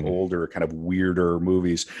watching older, kind of weirder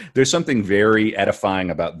movies. There's something very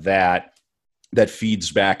edifying about that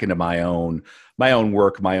feeds back into my own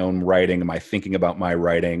work, my own writing, my thinking about my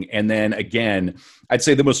writing. And then again, I'd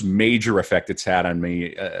say the most major effect it's had on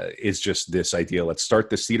me is just this idea. Let's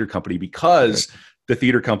start this theater company, because the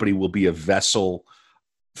theater company will be a vessel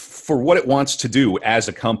for what it wants to do as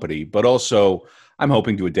a company, but also I'm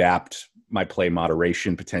hoping to adapt my play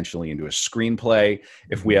Moderation potentially into a screenplay.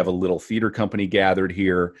 If we have a little theater company gathered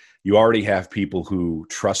here, you already have people who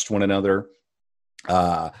trust one another.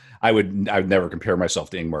 I would never compare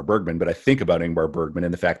myself to Ingmar Bergman, but I think about Ingmar Bergman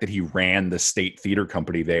and the fact that he ran the state theater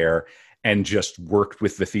company there and just worked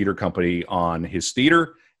with the theater company on his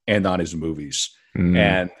theater and on his movies.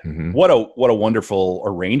 And what a wonderful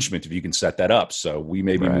arrangement if you can set that up. So we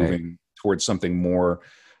may be moving towards something more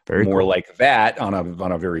cool. Like that on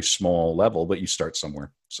a very small level, but you start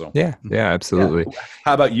somewhere. So yeah, absolutely. Yeah.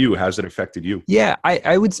 How about you? How's it affected you? Yeah,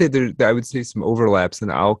 I would say I would say some overlaps,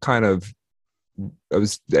 and I'll kind of,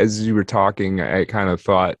 as you were talking, I kind of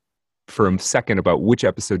thought for a second about which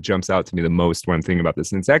episode jumps out to me the most when I'm thinking about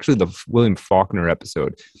this, and it's actually the William Faulkner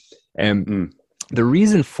episode. And the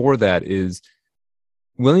reason for that is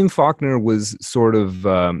William Faulkner was sort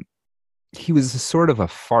of he was sort of a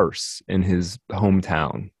farce in his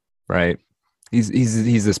hometown, right?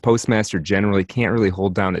 He's this postmaster general. He can't really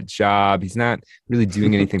hold down a job. He's not really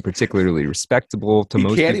doing anything particularly respectable to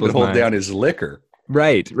most people. He can't even hold down his liquor.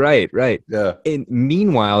 Right. Yeah. And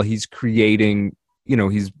meanwhile, he's creating,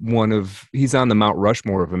 he's on the Mount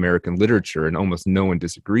Rushmore of American literature, and almost no one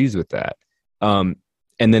disagrees with that. And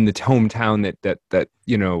then the hometown that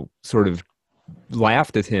sort of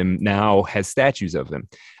laughed at him now has statues of him.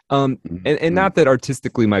 And not that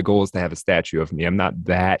artistically my goal is to have a statue of me. I'm not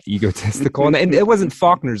that egotistical. and it wasn't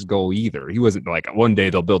Faulkner's goal either. He wasn't like, one day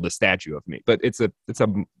they'll build a statue of me, but it's a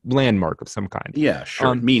landmark of some kind. Yeah,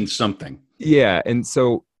 sure. It means something. Yeah. And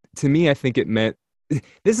so to me, I think it meant,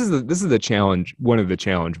 this is the challenge. One of the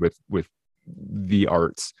challenge with the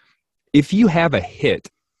arts. If you have a hit,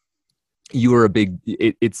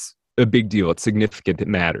 it's a big deal. It's significant. It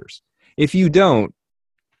matters. If you don't,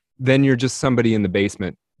 then you're just somebody in the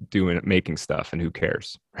basement making stuff, and who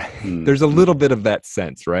cares? There's a little bit of that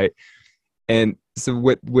sense, right? And so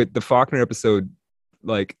what the Faulkner episode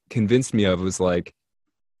like convinced me of was like,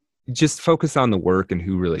 just focus on the work and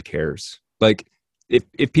who really cares. Like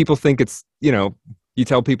if people think it's, you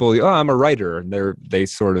tell people, oh, I'm a writer, and they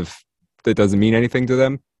sort of, that doesn't mean anything to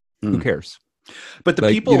them. Who cares? But the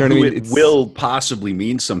people who it will possibly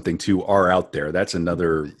mean something to are out there. That's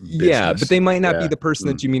another business. Yeah, but they might not be the person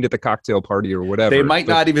that you meet at the cocktail party or whatever. They might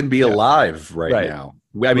not even be alive right now.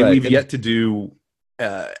 I mean, we've yet to do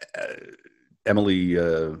Emily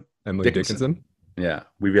Dickinson. Yeah,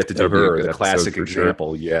 we've yet to do her, the classic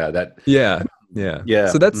example. Sure. Yeah.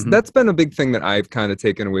 So that's been a big thing that I've kind of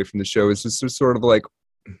taken away from the show, is just sort of like,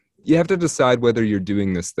 you have to decide whether you're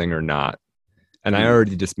doing this thing or not. And I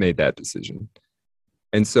already just made that decision.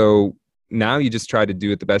 And so now you just try to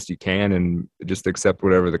do it the best you can and just accept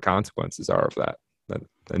whatever the consequences are of that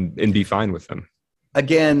and be fine with them.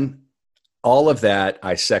 Again, all of that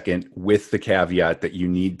I second, with the caveat that you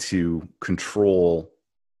need to control.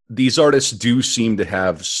 These artists do seem to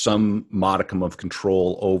have some modicum of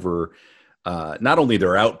control over not only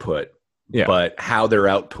their output, but how their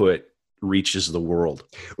output reaches the world.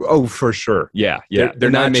 Oh, for sure. Yeah.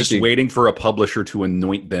 They're not just waiting for a publisher to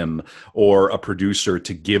anoint them or a producer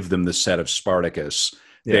to give them the set of Spartacus.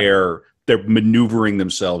 Yeah. They're maneuvering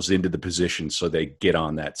themselves into the position so they get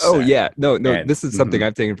on that set. Oh yeah. No. This is something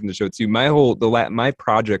I've taken from the show too. My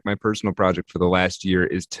personal project for the last year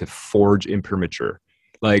is to forge imprimatur.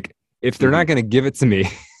 Like, if they're not going to give it to me,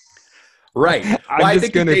 right? I'm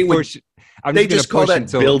just going to push. They just call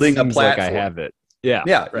that building a platform. Like I have it.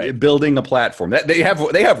 Yeah. Right. Building a platform. They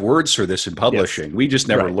have words for this in publishing. Yes. We just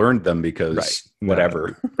never learned them because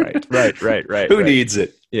whatever. Right. Who needs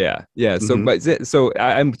it? Yeah. So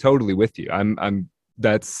I'm totally with you.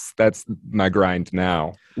 That's my grind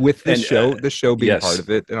now with the show being part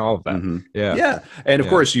of it and all of that. Yeah. And of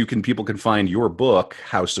course people can find your book,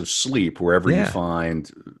 House of Sleep, wherever you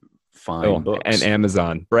find fine books. And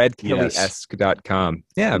Amazon. BradKellyesque.com.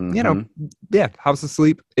 Yeah, House of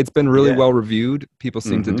Sleep. It's been really well reviewed. People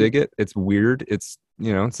seem to dig it. It's weird. It's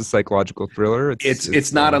it's a psychological thriller.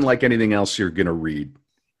 It's not unlike anything else you're going to read.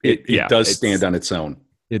 It does stand on its own.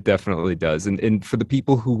 It definitely does. And for the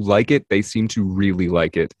people who like it, they seem to really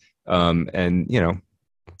like it. And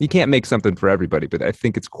you can't make something for everybody, but I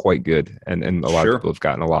think it's quite good, and a lot of people have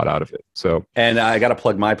gotten a lot out of it. So, and I got to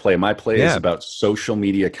plug my play. My play is about social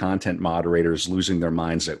media content moderators losing their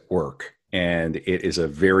minds at work, and it is a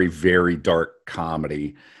very, very dark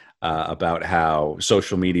comedy about how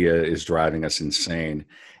social media is driving us insane.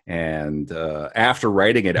 And after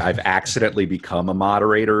writing it, I've accidentally become a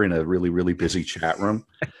moderator in a really, really busy chat room.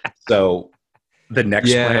 So the next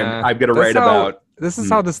plan I'm going to write about. This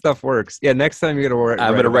is how this stuff works. Yeah, next time you're going to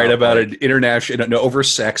I'm going to write about an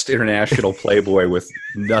oversexed international playboy with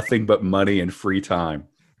nothing but money and free time.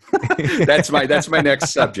 That's my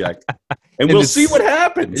next subject. And we'll see what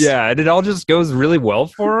happens. Yeah, and it all just goes really well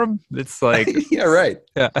for him. It's like yeah, right.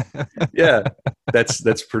 Yeah.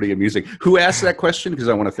 That's pretty amusing. Who asked that question? Because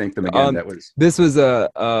I want to thank them again. This was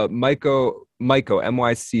Myco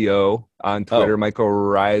MYCO on Twitter.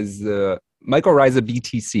 Michael Riza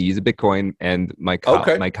BTC. He's a Bitcoin and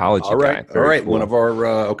mycology guy. All right. Cool. One of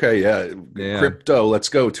our crypto. Let's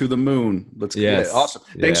go to the moon. Awesome.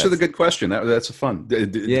 Thanks for the good question. That's a fun. Do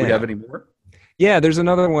we have any more? Yeah, there's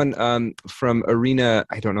another one from Arena.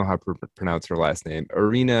 I don't know how to pronounce her last name.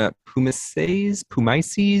 Arena Pumices.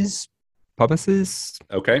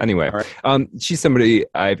 Okay. Anyway, right. She's somebody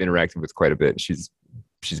I've interacted with quite a bit. She's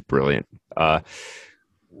brilliant.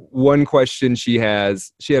 One question she had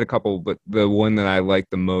a couple, but the one that I like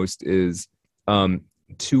the most is,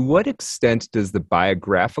 to what extent does the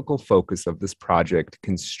biographical focus of this project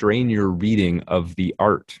constrain your reading of the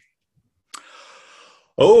art?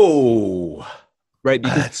 Oh, right.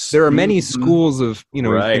 Because there are many schools of,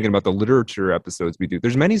 thinking about the literature episodes we do,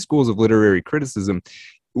 there's many schools of literary criticism.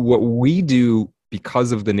 What we do,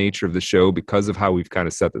 because of the nature of the show, because of how we've kind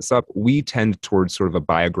of set this up, we tend towards sort of a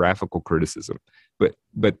biographical criticism.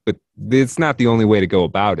 But it's not the only way to go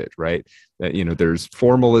about it, right? There's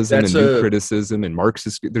formalism and new criticism and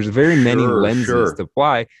Marxist. There's very many lenses to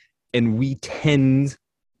apply, and we tend.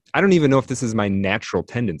 I don't even know if this is my natural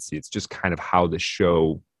tendency. It's just kind of how the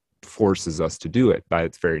show forces us to do it by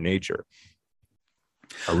its very nature.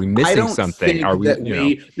 Are we missing something? Are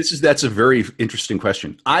we? That's a very interesting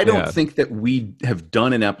question. I don't think that we have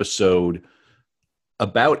done an episode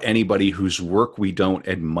about anybody whose work we don't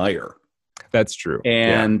admire. That's true.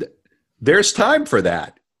 And there's time for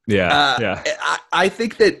that. Yeah. I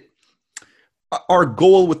think that our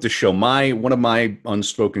goal with the show, one of my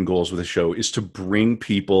unspoken goals with the show, is to bring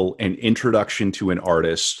people an introduction to an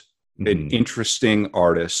artist, an interesting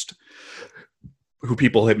artist who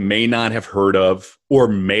people may not have heard of or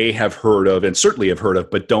may have heard of and certainly have heard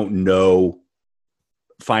of, but don't know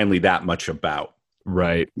finally that much about.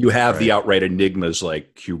 Right. You have the outright enigmas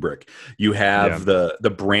like Kubrick. You have the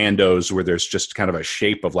Brandos where there's just kind of a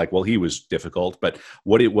shape of like, well, he was difficult, but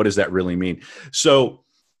what does that really mean? So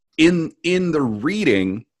in the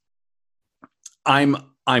reading, I'm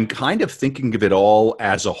kind of thinking of it all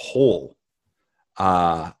as a whole.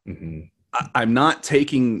 I'm not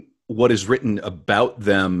taking what is written about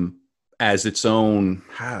them as its own,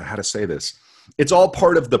 how to say this. It's all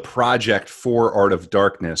part of the project for Art of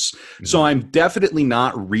Darkness. Mm-hmm. So I'm definitely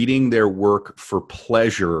not reading their work for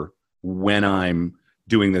pleasure when I'm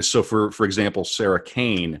doing this. So for example, Sarah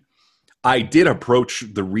Kane, I did approach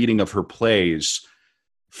the reading of her plays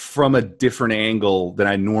from a different angle than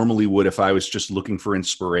I normally would if I was just looking for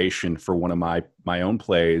inspiration for one of my own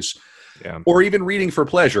plays. Yeah. Or even reading for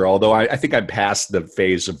pleasure, although I think I'm past the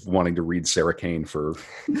phase of wanting to read Sarah Kane for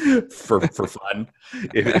fun,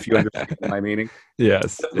 if you understand my meaning.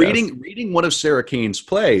 Yes. Reading one of Sarah Kane's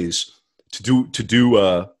plays to do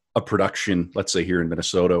a production, let's say here in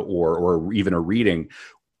Minnesota, or even a reading,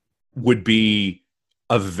 would be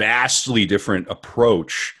a vastly different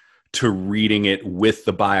approach to reading it with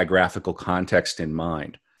the biographical context in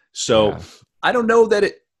mind. So I don't know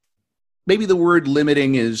that maybe the word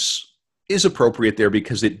limiting is appropriate there,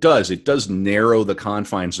 because it does narrow the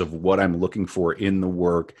confines of what I'm looking for in the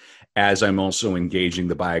work, as I'm also engaging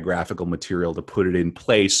the biographical material to put it in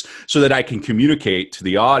place so that I can communicate to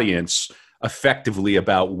the audience effectively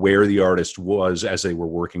about where the artist was as they were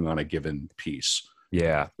working on a given piece.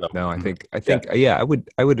 Yeah. So, no, I think I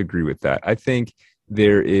would agree with that. I think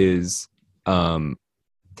there is I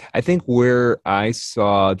think where I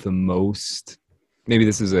saw the most, maybe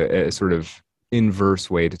this is a sort of inverse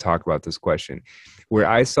way to talk about this question, where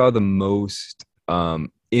I saw the most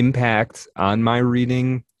impact on my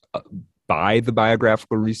reading by the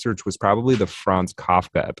biographical research was probably the Franz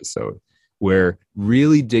Kafka episode, where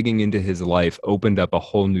really digging into his life opened up a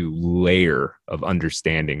whole new layer of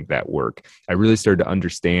understanding that work. I really started to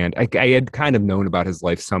understand, I had kind of known about his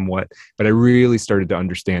life somewhat, but I really started to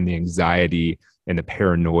understand the anxiety and the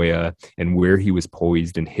paranoia and where he was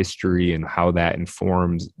poised in history and how that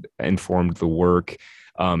informed the work.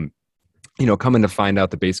 Coming to find out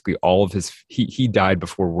that basically all of he died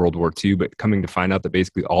before World War II, but coming to find out that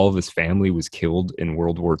basically all of his family was killed in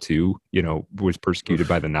World War II, was persecuted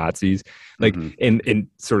by the Nazis. Like, and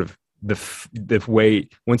sort of the way,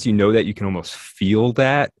 once you know that, you can almost feel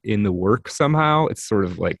that in the work somehow. It's sort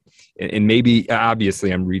of like, and maybe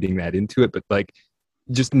obviously I'm reading that into it, but like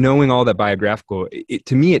just knowing all that biographical,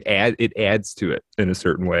 to me, it adds to it in a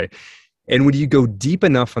certain way. And when you go deep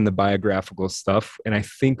enough on the biographical stuff, and I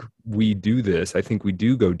think we do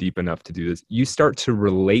go deep enough to do this, you start to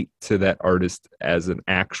relate to that artist as an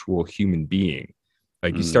actual human being.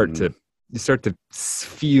 Like you start to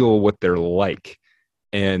feel what they're like,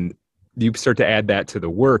 and you start to add that to the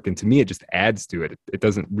work. And to me, it just adds to it. It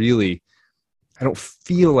doesn't really, I don't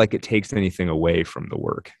feel like it takes anything away from the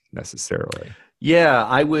work necessarily. Yeah,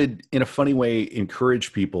 I would, in a funny way,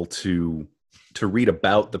 encourage people to read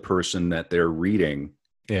about the person that they're reading.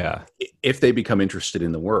 Yeah. If they become interested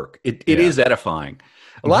in the work, it is edifying.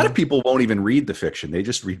 A lot of people won't even read the fiction. They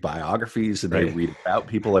just read biographies and they read about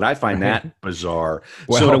people. And I find that bizarre.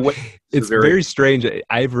 Well, so in a way, it's very strange.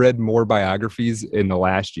 I've read more biographies in the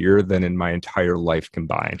last year than in my entire life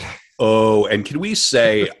combined. Oh, and can we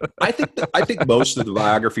say, I think most of the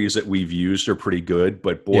biographies that we've used are pretty good,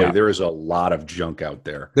 but boy, there is a lot of junk out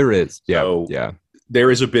there. There is. Yeah. So there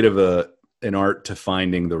is a bit of an art to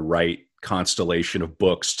finding the right constellation of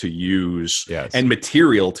books to use and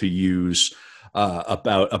material to use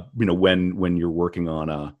about when you're working on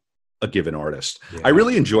a given artist. I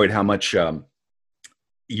really enjoyed how much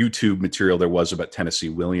YouTube material there was about Tennessee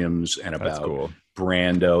Williams and about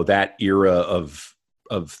Brando, that era of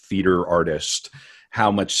theater artist, how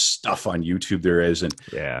much stuff on YouTube there is, and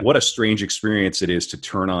what a strange experience it is to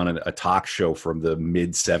turn on a talk show from the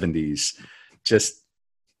mid 70s. Just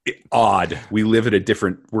odd. We live at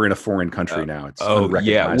we're in a foreign country now. It's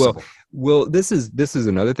unrecognizable. Well, this is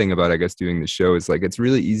another thing about, I guess, doing the show is like, it's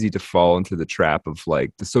really easy to fall into the trap of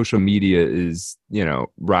like the social media is,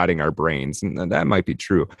 rotting our brains, and that might be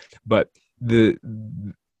true, but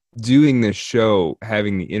doing this show,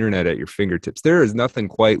 having the internet at your fingertips, there is nothing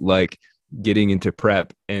quite like getting into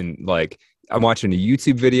prep and like, I'm watching a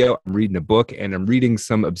YouTube video, I'm reading a book, and I'm reading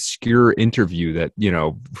some obscure interview that,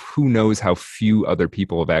 who knows how few other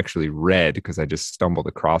people have actually read, because I just stumbled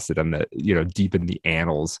across it on the, deep in the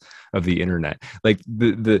annals of the internet. Like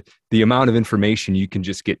the amount of information you can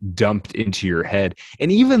just get dumped into your head.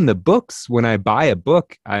 And even the books, when I buy a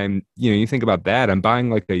book, you think about that, I'm buying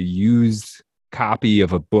like a used copy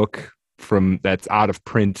of a book that's out of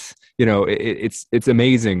print. It's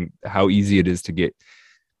amazing how easy it is to get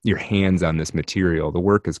your hands on this material. The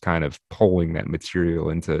work is kind of pulling that material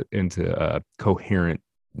into a coherent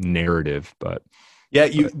narrative. But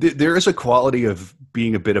there is a quality of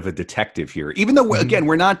being a bit of a detective here, even though again,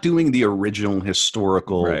 we're not doing the original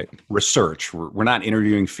historical research. We're not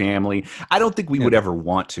interviewing family. I don't think we would ever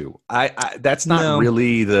want to. That's not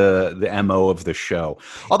really the MO of the show.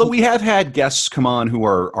 Although we have had guests come on who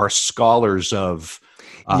are scholars of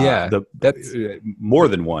that's more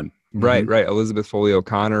than one. Right. Elizabeth Foley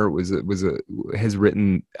O'Connor has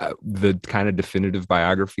written the kind of definitive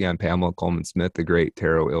biography on Pamela Coleman Smith, the great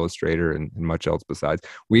tarot illustrator, and much else besides.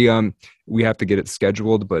 We have to get it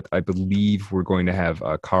scheduled, but I believe we're going to have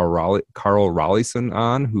Carl Rollison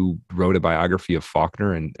on, who wrote a biography of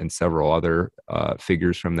Faulkner and several other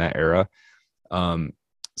figures from that era.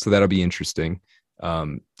 So that'll be interesting.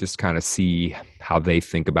 Just kind of see how they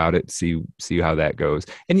think about it, see how that goes.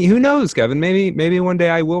 And who knows, Kevin, maybe one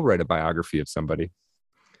day I will write a biography of somebody,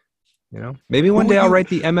 maybe one day I'll write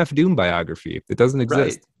the MF Doom biography. It doesn't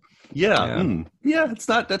exist. Right.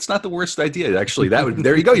 That's not the worst idea. Actually,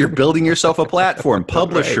 there you go. You're building yourself a platform.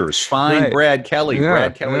 Publishers, find Brad Kelly,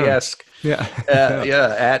 Brad Kelly-esque.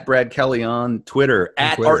 At Brad Kelly on Twitter,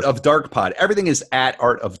 at Art of Dark Pod. Everything is at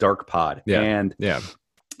Art of Dark Pod.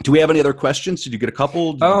 Do we have any other questions? Did you get a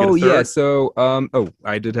couple? So,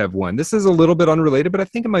 I did have one. This is a little bit unrelated, but I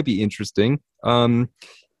think it might be interesting. Could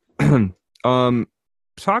you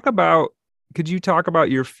talk about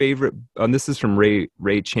your favorite? This is from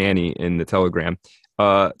Ray Chaney in the Telegram.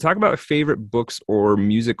 Talk about favorite books or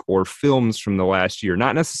music or films from the last year.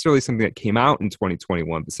 Not necessarily something that came out in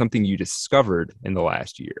 2021, but something you discovered in the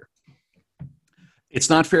last year. It's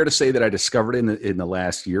not fair to say that I discovered it in the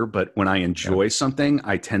last year, but when I enjoy something,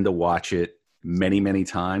 I tend to watch it many, many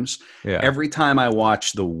times. Yeah. Every time I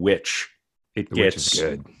watch The Witch, it gets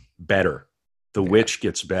good. Better. The Witch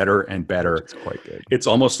gets better and better. It's quite good. It's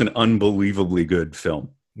almost an unbelievably good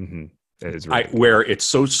film. Mm-hmm. It is really where it's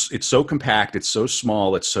so compact, it's so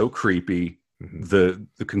small, it's so creepy. Mm-hmm.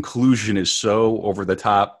 The conclusion is so over the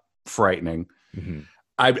top frightening. Mm-hmm.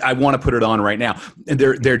 I want to put it on right now. And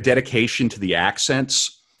their dedication to the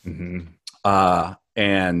accents, mm-hmm.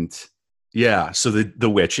 And yeah, so the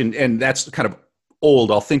Witch, and that's kind of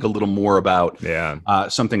old. I'll think a little more about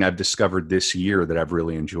something I've discovered this year that I've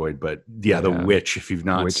really enjoyed. But The Witch, if you've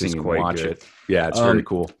not seen it, watch it. Yeah, it's very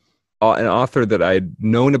cool. An author that I'd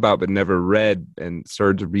known about but never read and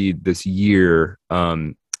started to read this year,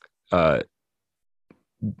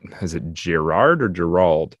 is it Gerard or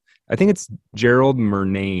Gerald? I think it's Gerald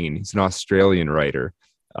Murnane. He's an Australian writer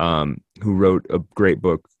who wrote a great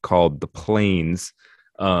book called The Plains,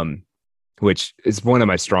 which is one of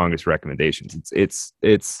my strongest recommendations. It's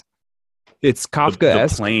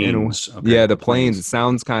Kafka-esque. The Plains. Okay. The Plains. It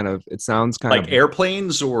sounds kind of like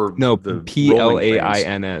airplanes or no,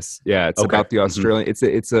 Plains. Yeah, it's about the Australian.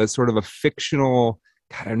 Mm-hmm. It's a sort of a fictional.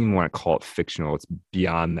 God, I don't even want to call it fictional. It's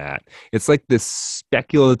beyond that. It's like this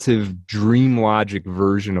speculative dream logic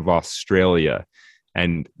version of Australia.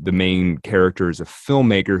 And the main character is a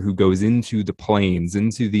filmmaker who goes into the plains,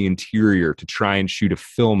 into the interior to try and shoot a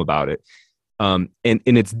film about it. And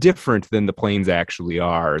it's different than the plains actually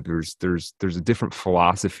are. There's a different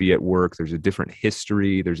philosophy at work. There's a different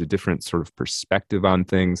history. There's a different sort of perspective on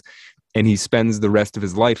things. And he spends the rest of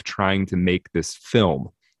his life trying to make this film.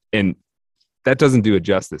 And that doesn't do it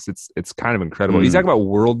justice. It's kind of incredible. He's talking about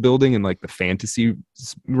world building in like the fantasy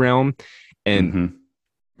realm, and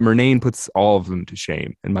Murnane puts all of them to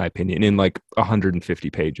shame, in my opinion, in like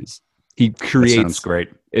 150 pages. He creates. That sounds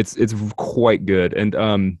great. It's quite good, and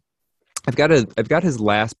I've got his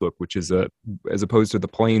last book, which is as opposed to The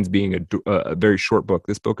Plains being a very short book.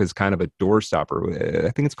 This book is kind of a doorstopper.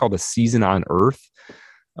 I think it's called A Season on Earth.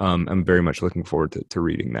 I'm very much looking forward to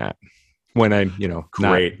reading that when I'm,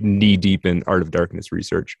 not knee deep in Art of Darkness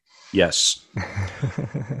research. Yes.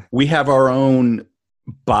 We have our own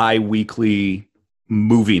bi-weekly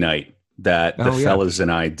movie night that the fellas and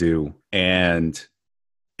I do. And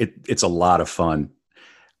it's a lot of fun.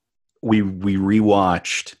 We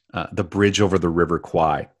rewatched The Bridge Over the River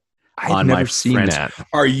Kwai. I've never seen that.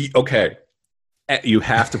 Are you okay? You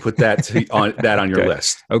have to put that on your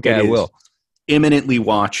list. Okay, I will. Eminently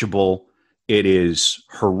watchable. It is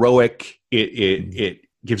heroic. It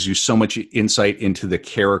gives you so much insight into the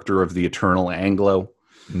character of the Eternal Anglo,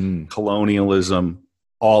 colonialism,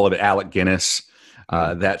 all of it. Alec Guinness,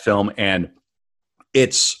 that film, and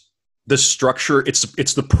it's the structure.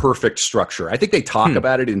 It's the perfect structure. I think they talk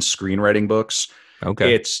about it in screenwriting books.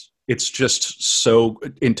 Okay, it's just so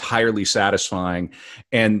entirely satisfying,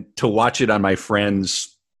 and to watch it on my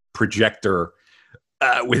friend's projector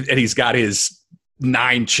and he's got his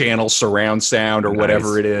 9-channel surround sound or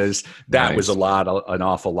whatever it is. That was an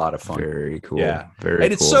awful lot of fun. Very cool. Yeah. Very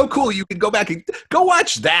and it's so cool. You can go back and go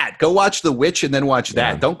watch that. Go watch The Witch and then watch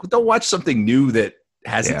that. Don't watch something new that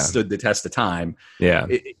hasn't stood the test of time. Yeah.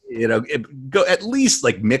 Go at least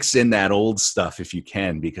like mix in that old stuff if you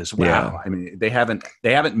can, because I mean, they haven't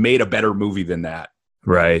made a better movie than that.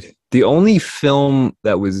 Right. The only film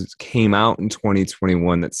that came out in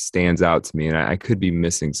 2021 that stands out to me, and I could be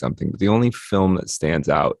missing something, but the only film that stands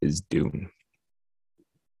out is Dune.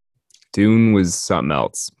 Dune was something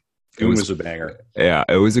else. Dune was a banger. Yeah,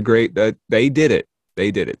 it was a great. They did it.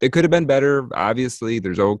 It could have been better. Obviously,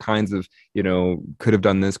 there's all kinds of, could have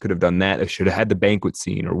done this, could have done that. It should have had the banquet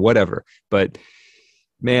scene or whatever. But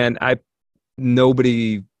man, no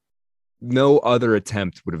other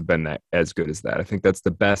attempt would have been as good as that. I think that's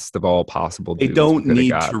the best of all possible. They don't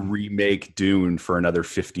need to remake Dune for another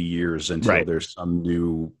 50 years until there's some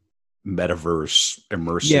new metaverse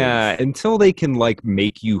immersive. Yeah, until they can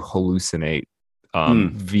make you hallucinate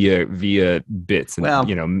via bits.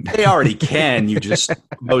 And, they already can. You just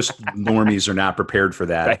most normies are not prepared for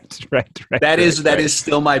that. Right. That is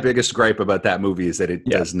still my biggest gripe about that movie is that it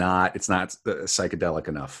does not. It's not psychedelic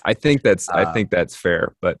enough. I think that's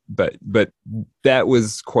fair. But that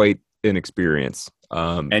was quite an experience.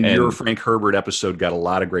 And your Frank Herbert episode got a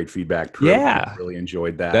lot of great feedback. I really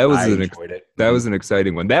enjoyed that. I enjoyed it. That was an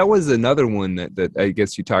exciting one. That was another one that I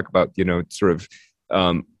guess you talk about. Sort of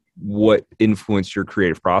what influenced your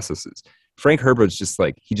creative processes. Frank Herbert's just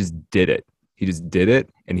he just did it. He just did it,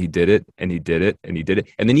 and he did it, and he did it, and he did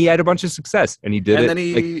it, and then he had a bunch of success, and he did and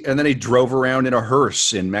it. And then he drove around in a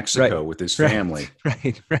hearse in Mexico with his family.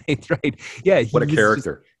 Right. Yeah, what a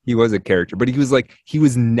character! He was a character, but he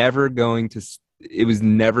was never going to. It was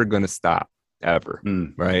never going to stop ever,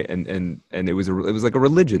 right? And it was like a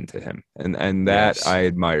religion to him, and that I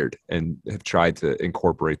admired and have tried to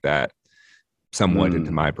incorporate that somewhat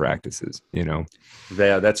into my practices, Yeah,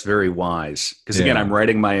 that's very wise. Because again, I'm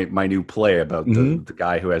writing my new play about the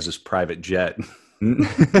guy who has this private jet. I'm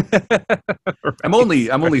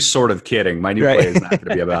only sort of kidding. My new play is not going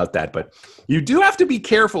to be about that, but you do have to be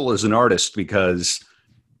careful as an artist, because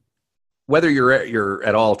whether you're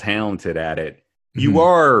at all talented at it, you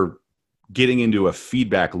are getting into a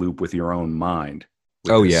feedback loop with your own mind.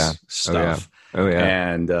 Stuff. Oh yeah.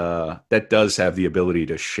 And that does have the ability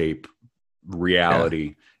to shape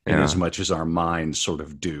reality in as much as our minds sort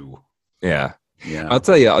of do. Yeah. I'll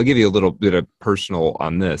tell you, I'll give you a little bit of personal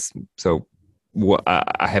on this. So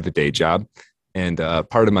I have a day job, and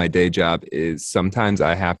part of my day job is sometimes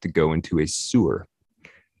I have to go into a sewer.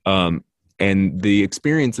 And the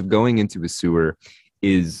experience of going into a sewer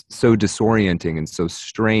is so disorienting and so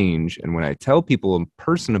strange. And when I tell people in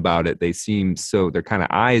person about it, they seem their kind of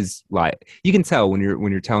eyes like, you can tell when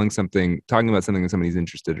you're talking about something that somebody's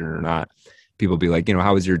interested in or not. People be like,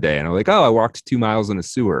 how was your day? And I'm like, oh, I walked 2 miles in a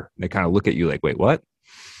sewer. And they kind of look at you like, wait, what?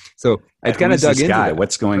 So I kind of dug into that.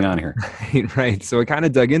 What's going on here? Right. So I kind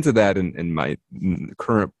of dug into that in my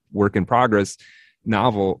current work in progress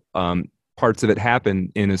novel. Parts of it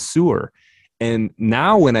happen in a sewer. And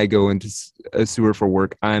now when I go into a sewer for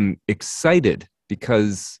work, I'm excited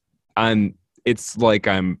because it's like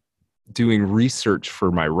I'm doing research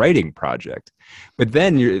for my writing project. But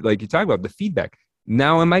then you talk about the feedback.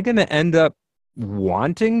 Now, am I going to end up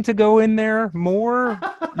wanting to go in there more?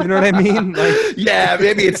 You know what I mean? Yeah,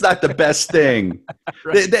 maybe it's not the best thing.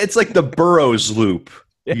 Right. It's like the Burroughs loop.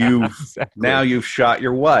 Yeah, now you've shot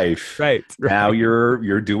your wife. Right. Now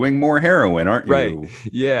you're doing more heroin, aren't you? Right.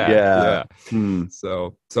 Yeah.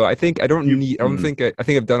 So I think I think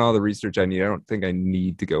I've done all the research I need. I don't think I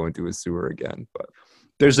need to go into a sewer again. But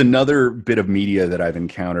there's another bit of media that I've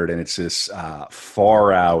encountered, and it's this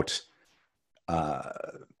far out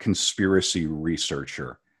conspiracy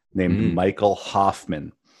researcher named Michael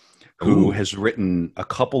Hoffman, who has written a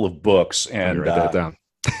couple of books. And write that down.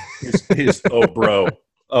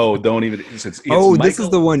 Don't even. It's this is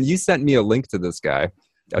the one you sent me a link to. This guy,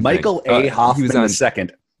 Michael A. Hoffman II.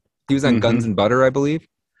 He was on Guns and Butter, I believe.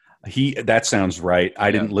 That sounds right. I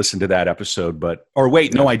didn't listen to that episode,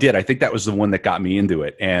 no, I did. I think that was the one that got me into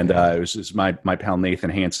it. And it was my pal Nathan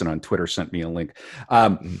Hansen on Twitter sent me a link.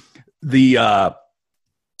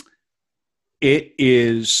 It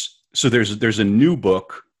is, so there's a new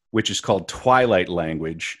book which is called Twilight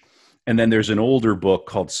Language. And then there's an older book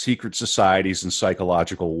called Secret Societies and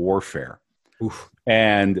Psychological Warfare. Oof.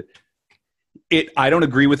 And I don't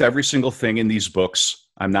agree with every single thing in these books.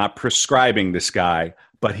 I'm not prescribing this guy,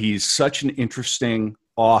 but he's such an interesting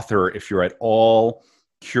author if you're at all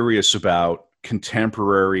curious about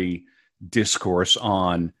contemporary discourse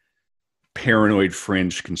on paranoid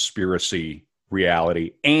fringe conspiracy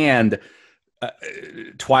reality and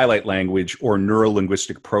Twilight language or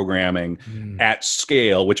neurolinguistic programming at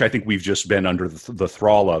scale, which I think we've just been under the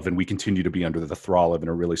thrall of, and we continue to be under the thrall of in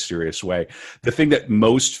a really serious way. The thing that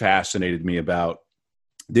most fascinated me about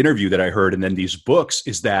the interview that I heard and then these books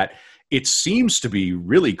is that it seems to be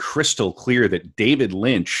really crystal clear that David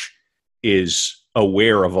Lynch is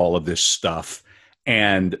aware of all of this stuff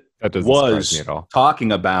and was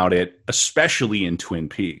talking about it, especially in Twin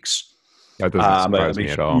Peaks. That doesn't surprise me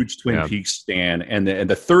at all. I'm a huge Twin Peaks stan. And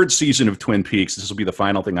the third season of Twin Peaks, this will be the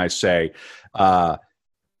final thing I say.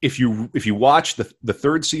 If you watch the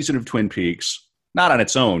third season of Twin Peaks, not on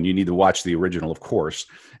its own, you need to watch the original, of course,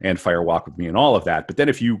 and Fire Walk with Me and all of that. But then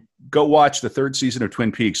if you go watch the third season of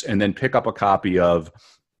Twin Peaks and then pick up a copy of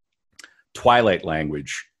Twilight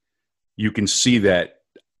Language, you can see that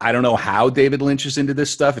I don't know how David Lynch is into this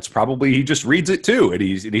stuff. It's probably he just reads it too, and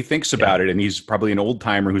he thinks about it, and he's probably an old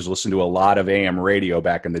timer who's listened to a lot of AM radio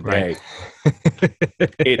back in the day.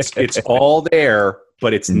 Right. It's all there,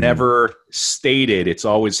 but it's never stated. It's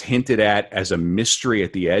always hinted at as a mystery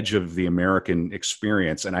at the edge of the American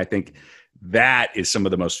experience, and I think that is some of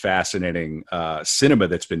the most fascinating cinema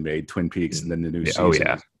that's been made. Twin Peaks, and then the new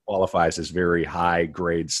season qualifies as very high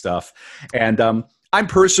grade stuff, and I've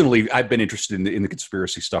been interested in the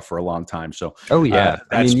conspiracy stuff for a long time. So,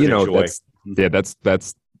 that's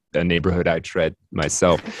that's a neighborhood I tread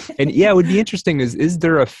myself. And it would be interesting. This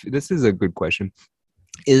is a good question.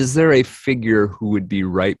 Is there a figure who would be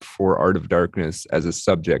ripe for Art of Darkness as a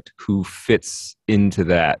subject who fits into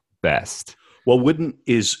that best? Well,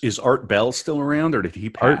 is Art Bell still around, or did he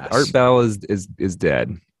pass? Art Bell is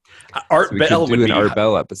dead. Art Bell would be an Art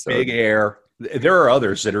Bell episode. Big Air. There are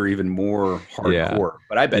others that are even more hardcore,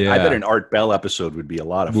 but I bet an Art Bell episode would be a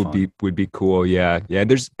lot of fun. Would be cool. Yeah.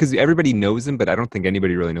 There's because everybody knows him, but I don't think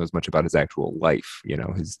anybody really knows much about his actual life.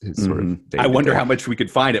 His sort of. I wonder how much we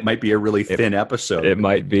could find. It might be a really thin episode. It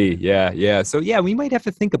might be. Yeah. So we might have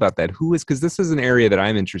to think about that. Who is, because this is an area that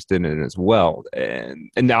I'm interested in as well,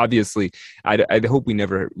 and obviously, I hope we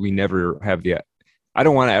never have the. I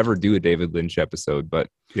don't want to ever do a David Lynch episode, but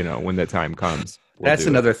when that time comes. That's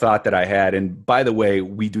another thought that I had. And by the way,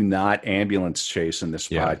 we do not ambulance chase in this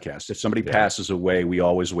podcast. If somebody passes away, we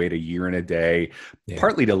always wait a year and a day,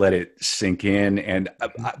 partly to let it sink in.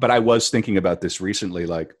 But I was thinking about this recently.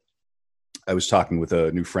 Like, I was talking with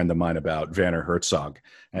a new friend of mine about Werner Herzog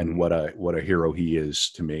and what a hero he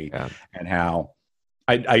is to me, and how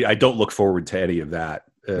I don't look forward to any of that.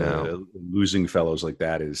 Losing fellows like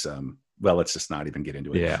that is well, let's just not even get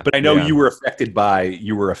into it. But I know you were affected by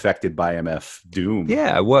MF Doom.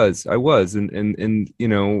 Yeah, I was, and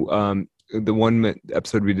the one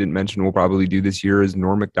episode we didn't mention we'll probably do this year is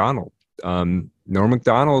Norm Macdonald. Norm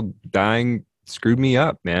Macdonald dying screwed me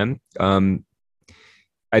up, man.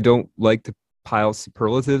 I don't like to pile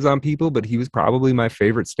superlatives on people, but he was probably my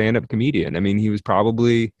favorite stand-up comedian. I mean,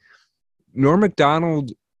 Norm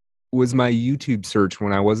Macdonald was my YouTube search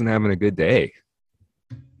when I wasn't having a good day.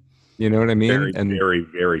 You know what I mean? Very, very,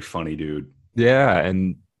 very funny dude. Yeah,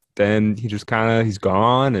 and then he just he's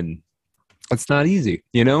gone, and it's not easy,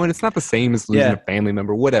 and it's not the same as losing a family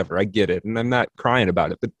member, whatever. I get it, and I'm not crying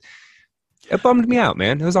about it, but it bummed me out,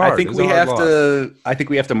 man. It was hard. I think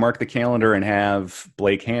we have to mark the calendar and have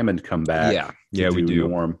Blake Hammond come back. Yeah, we do.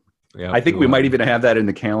 Norm. Yeah, I think we might even have that in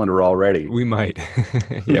the calendar already. We might.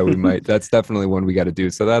 Yeah, we might. That's definitely one we got to do.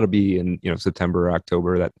 So that'll be in September or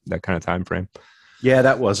October, that kind of time frame. Yeah,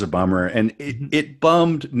 that was a bummer. And it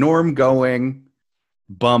bummed Norm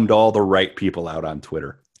bummed all the right people out on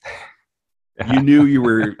Twitter. You knew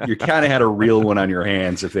you kind of had a real one on your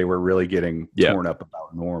hands if they were really getting torn up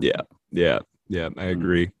about Norm. Yeah. I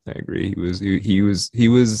agree. He was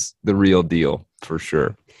the real deal for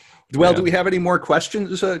sure. Well, do we have any more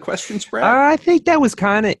questions, Brad? I think that was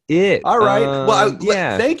kind of it. All right.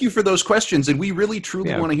 Thank you for those questions. And we really,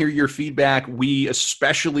 truly want to hear your feedback. We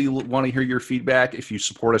especially want to hear your feedback if you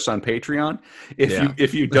support us on Patreon.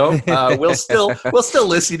 If you don't, we'll still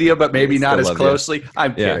listen to you, but maybe not as closely.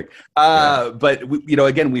 I'm kidding. But,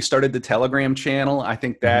 again, we started the Telegram channel. I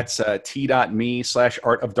think that's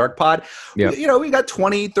t.me/Art of Dark Pod. Yeah. We got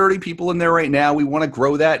 20, 30 people in there right now. We want to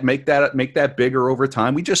grow that, make that bigger over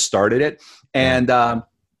time. We just started it, and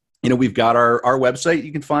we've got our website.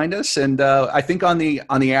 You can find us, and I think on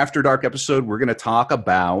the After Dark episode, we're going to talk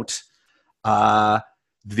about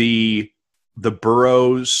the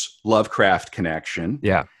Burroughs Lovecraft connection.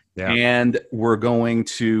 Yeah. And we're going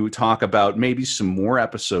to talk about maybe some more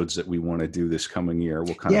episodes that we want to do this coming year.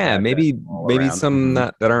 We'll maybe some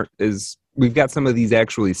that aren't as. We've got some of these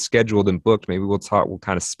actually scheduled and booked. Maybe we'll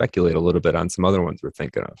kind of speculate a little bit on some other ones we're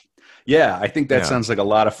thinking of. Yeah, I think that sounds like a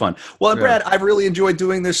lot of fun. Well, and Brad, I've really enjoyed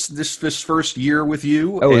doing this first year with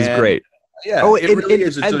you. Oh, it was great. Yeah, it really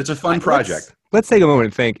is. It's a fun project. Let's take a moment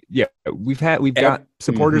and thank. Yeah, we've got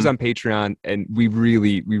supporters on Patreon, and we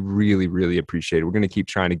really, really appreciate it. We're going to keep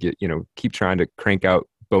trying to crank out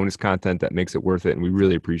bonus content that makes it worth it, and we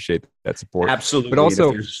really appreciate that support. Absolutely. But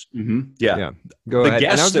also, go ahead. The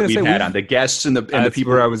guests that we've had on, the guests and the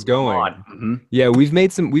people where I was going. Yeah, we've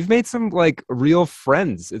made some like real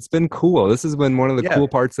friends. It's been cool. This has been one of the cool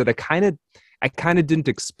parts that I kind of didn't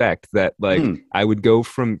expect, that I would go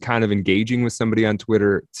from kind of engaging with somebody on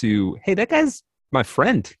Twitter to, hey, that guy's my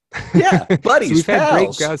friend. Yeah, buddies. So we've had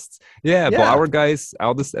great guests. Yeah, Blauergeist,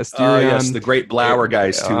 Aldous Asterion. Yes, the great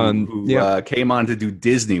Blauergeist who came on to do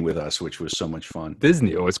Disney with us, which was so much fun.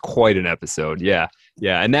 Disney was quite an episode. Yeah,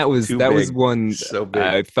 and that was one. So big.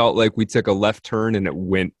 I felt like we took a left turn and it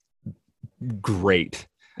went great.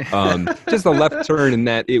 Just a left turn in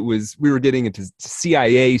that we were getting into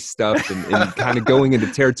CIA stuff and kind of going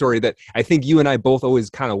into territory that I think you and I both always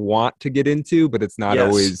kind of want to get into, but it's not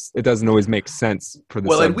always, it doesn't always make sense for the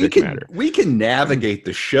subject matter. We can navigate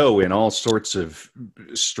the show in all sorts of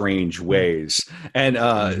strange ways.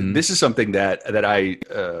 And this is something that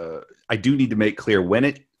I do need to make clear. When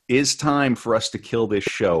it is time for us to kill this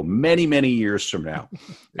show many, many years from now,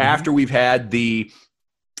 after we've had the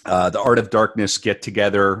Art of Darkness get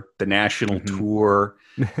together, the national tour,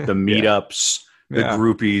 the meetups, the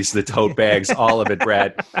groupies, the tote bags, all of it,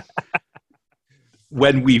 Brad.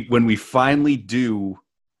 when we finally do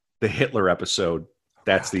the Hitler episode,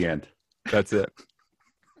 that's the end. That's it.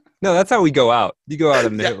 No, that's how we go out. You go out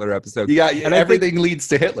in the Hitler episode. And everything leads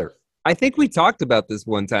to Hitler. I think we talked about this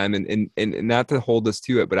one time, and not to hold us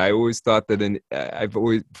to it, but I always thought that I've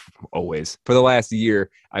always for the last year,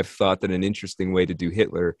 I've thought that an interesting way to do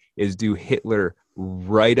Hitler is do Hitler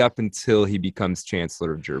right up until he becomes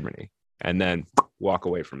Chancellor of Germany, and then walk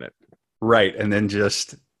away from it. Right, and then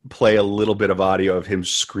just play a little bit of audio of him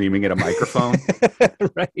screaming at a microphone.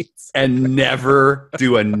 Right. And never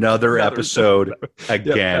do another episode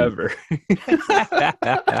again. Ever.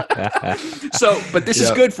 So, but this is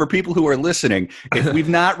good for people who are listening. If we've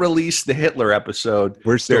not released the Hitler episode,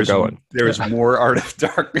 we're still going. There's more Art of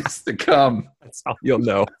Darkness to come. That's all you'll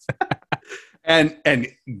know. And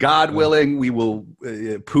God willing, we will.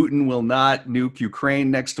 Putin will not nuke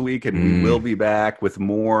Ukraine next week, and we will be back with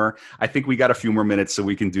more. I think we got a few more minutes, so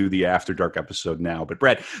we can do the After Dark episode now. But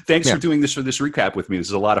Brett, thanks for doing this recap with me. This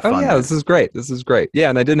is a lot of fun. Oh yeah, this is great. Yeah,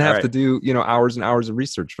 and I didn't have to do hours and hours of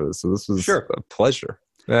research for this, so this was a pleasure.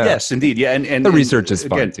 Yeah. Yes, indeed. Yeah, and the research is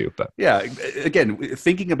fun too. But again,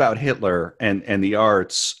 thinking about Hitler and the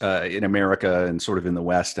arts in America and sort of in the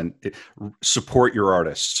West, and support your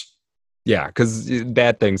artists. Yeah, because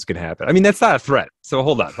bad things can happen. I mean, that's not a threat. So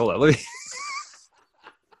hold on. Let me.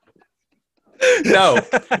 No,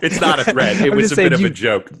 it's not a threat. It was a bit of a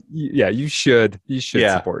joke. Yeah, you should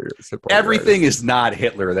support everything is not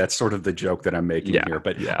Hitler. That's sort of the joke that I'm making here.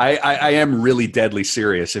 But I am really deadly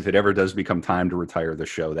serious. If it ever does become time to retire the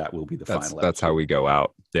show, that will be the final episode. That's how we go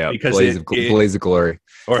out. Yeah, because blaze of glory.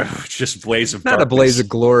 Or just blaze of darkness. Not a blaze of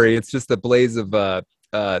glory. It's just a blaze of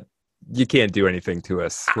you can't do anything to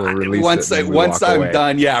us. We'll release it. Once I'm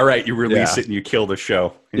done, right. You release it and you kill the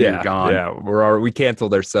show. And you're gone. Yeah, we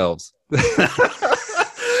canceled ourselves. We're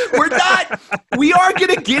not. We are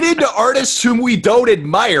going to get into artists whom we don't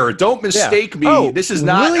admire. Don't mistake me. Oh, this is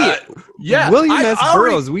not. William S.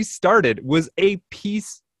 Burroughs. We started was a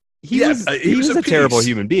piece. He was a terrible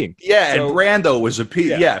human being. Yeah, and Brando was a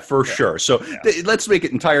piece. Yeah, for sure. So let's make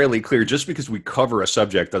it entirely clear. Just because we cover a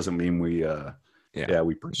subject doesn't mean we.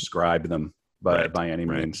 We prescribe them by any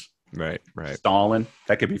means. Right. Stalin.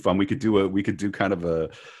 That could be fun. We could do kind of a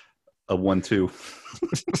 1-2.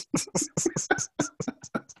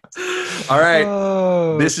 All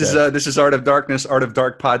right. This is Art of Darkness,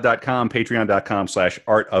 artofdarkpod.com,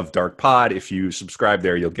 patreon.com/artofdarkpod. If you subscribe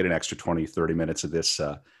there, you'll get an extra 20-30 minutes of this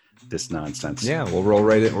nonsense. Yeah, we'll roll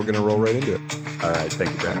right in. We're going to roll right into it. All right.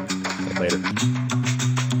 Thank you, Brad. Later.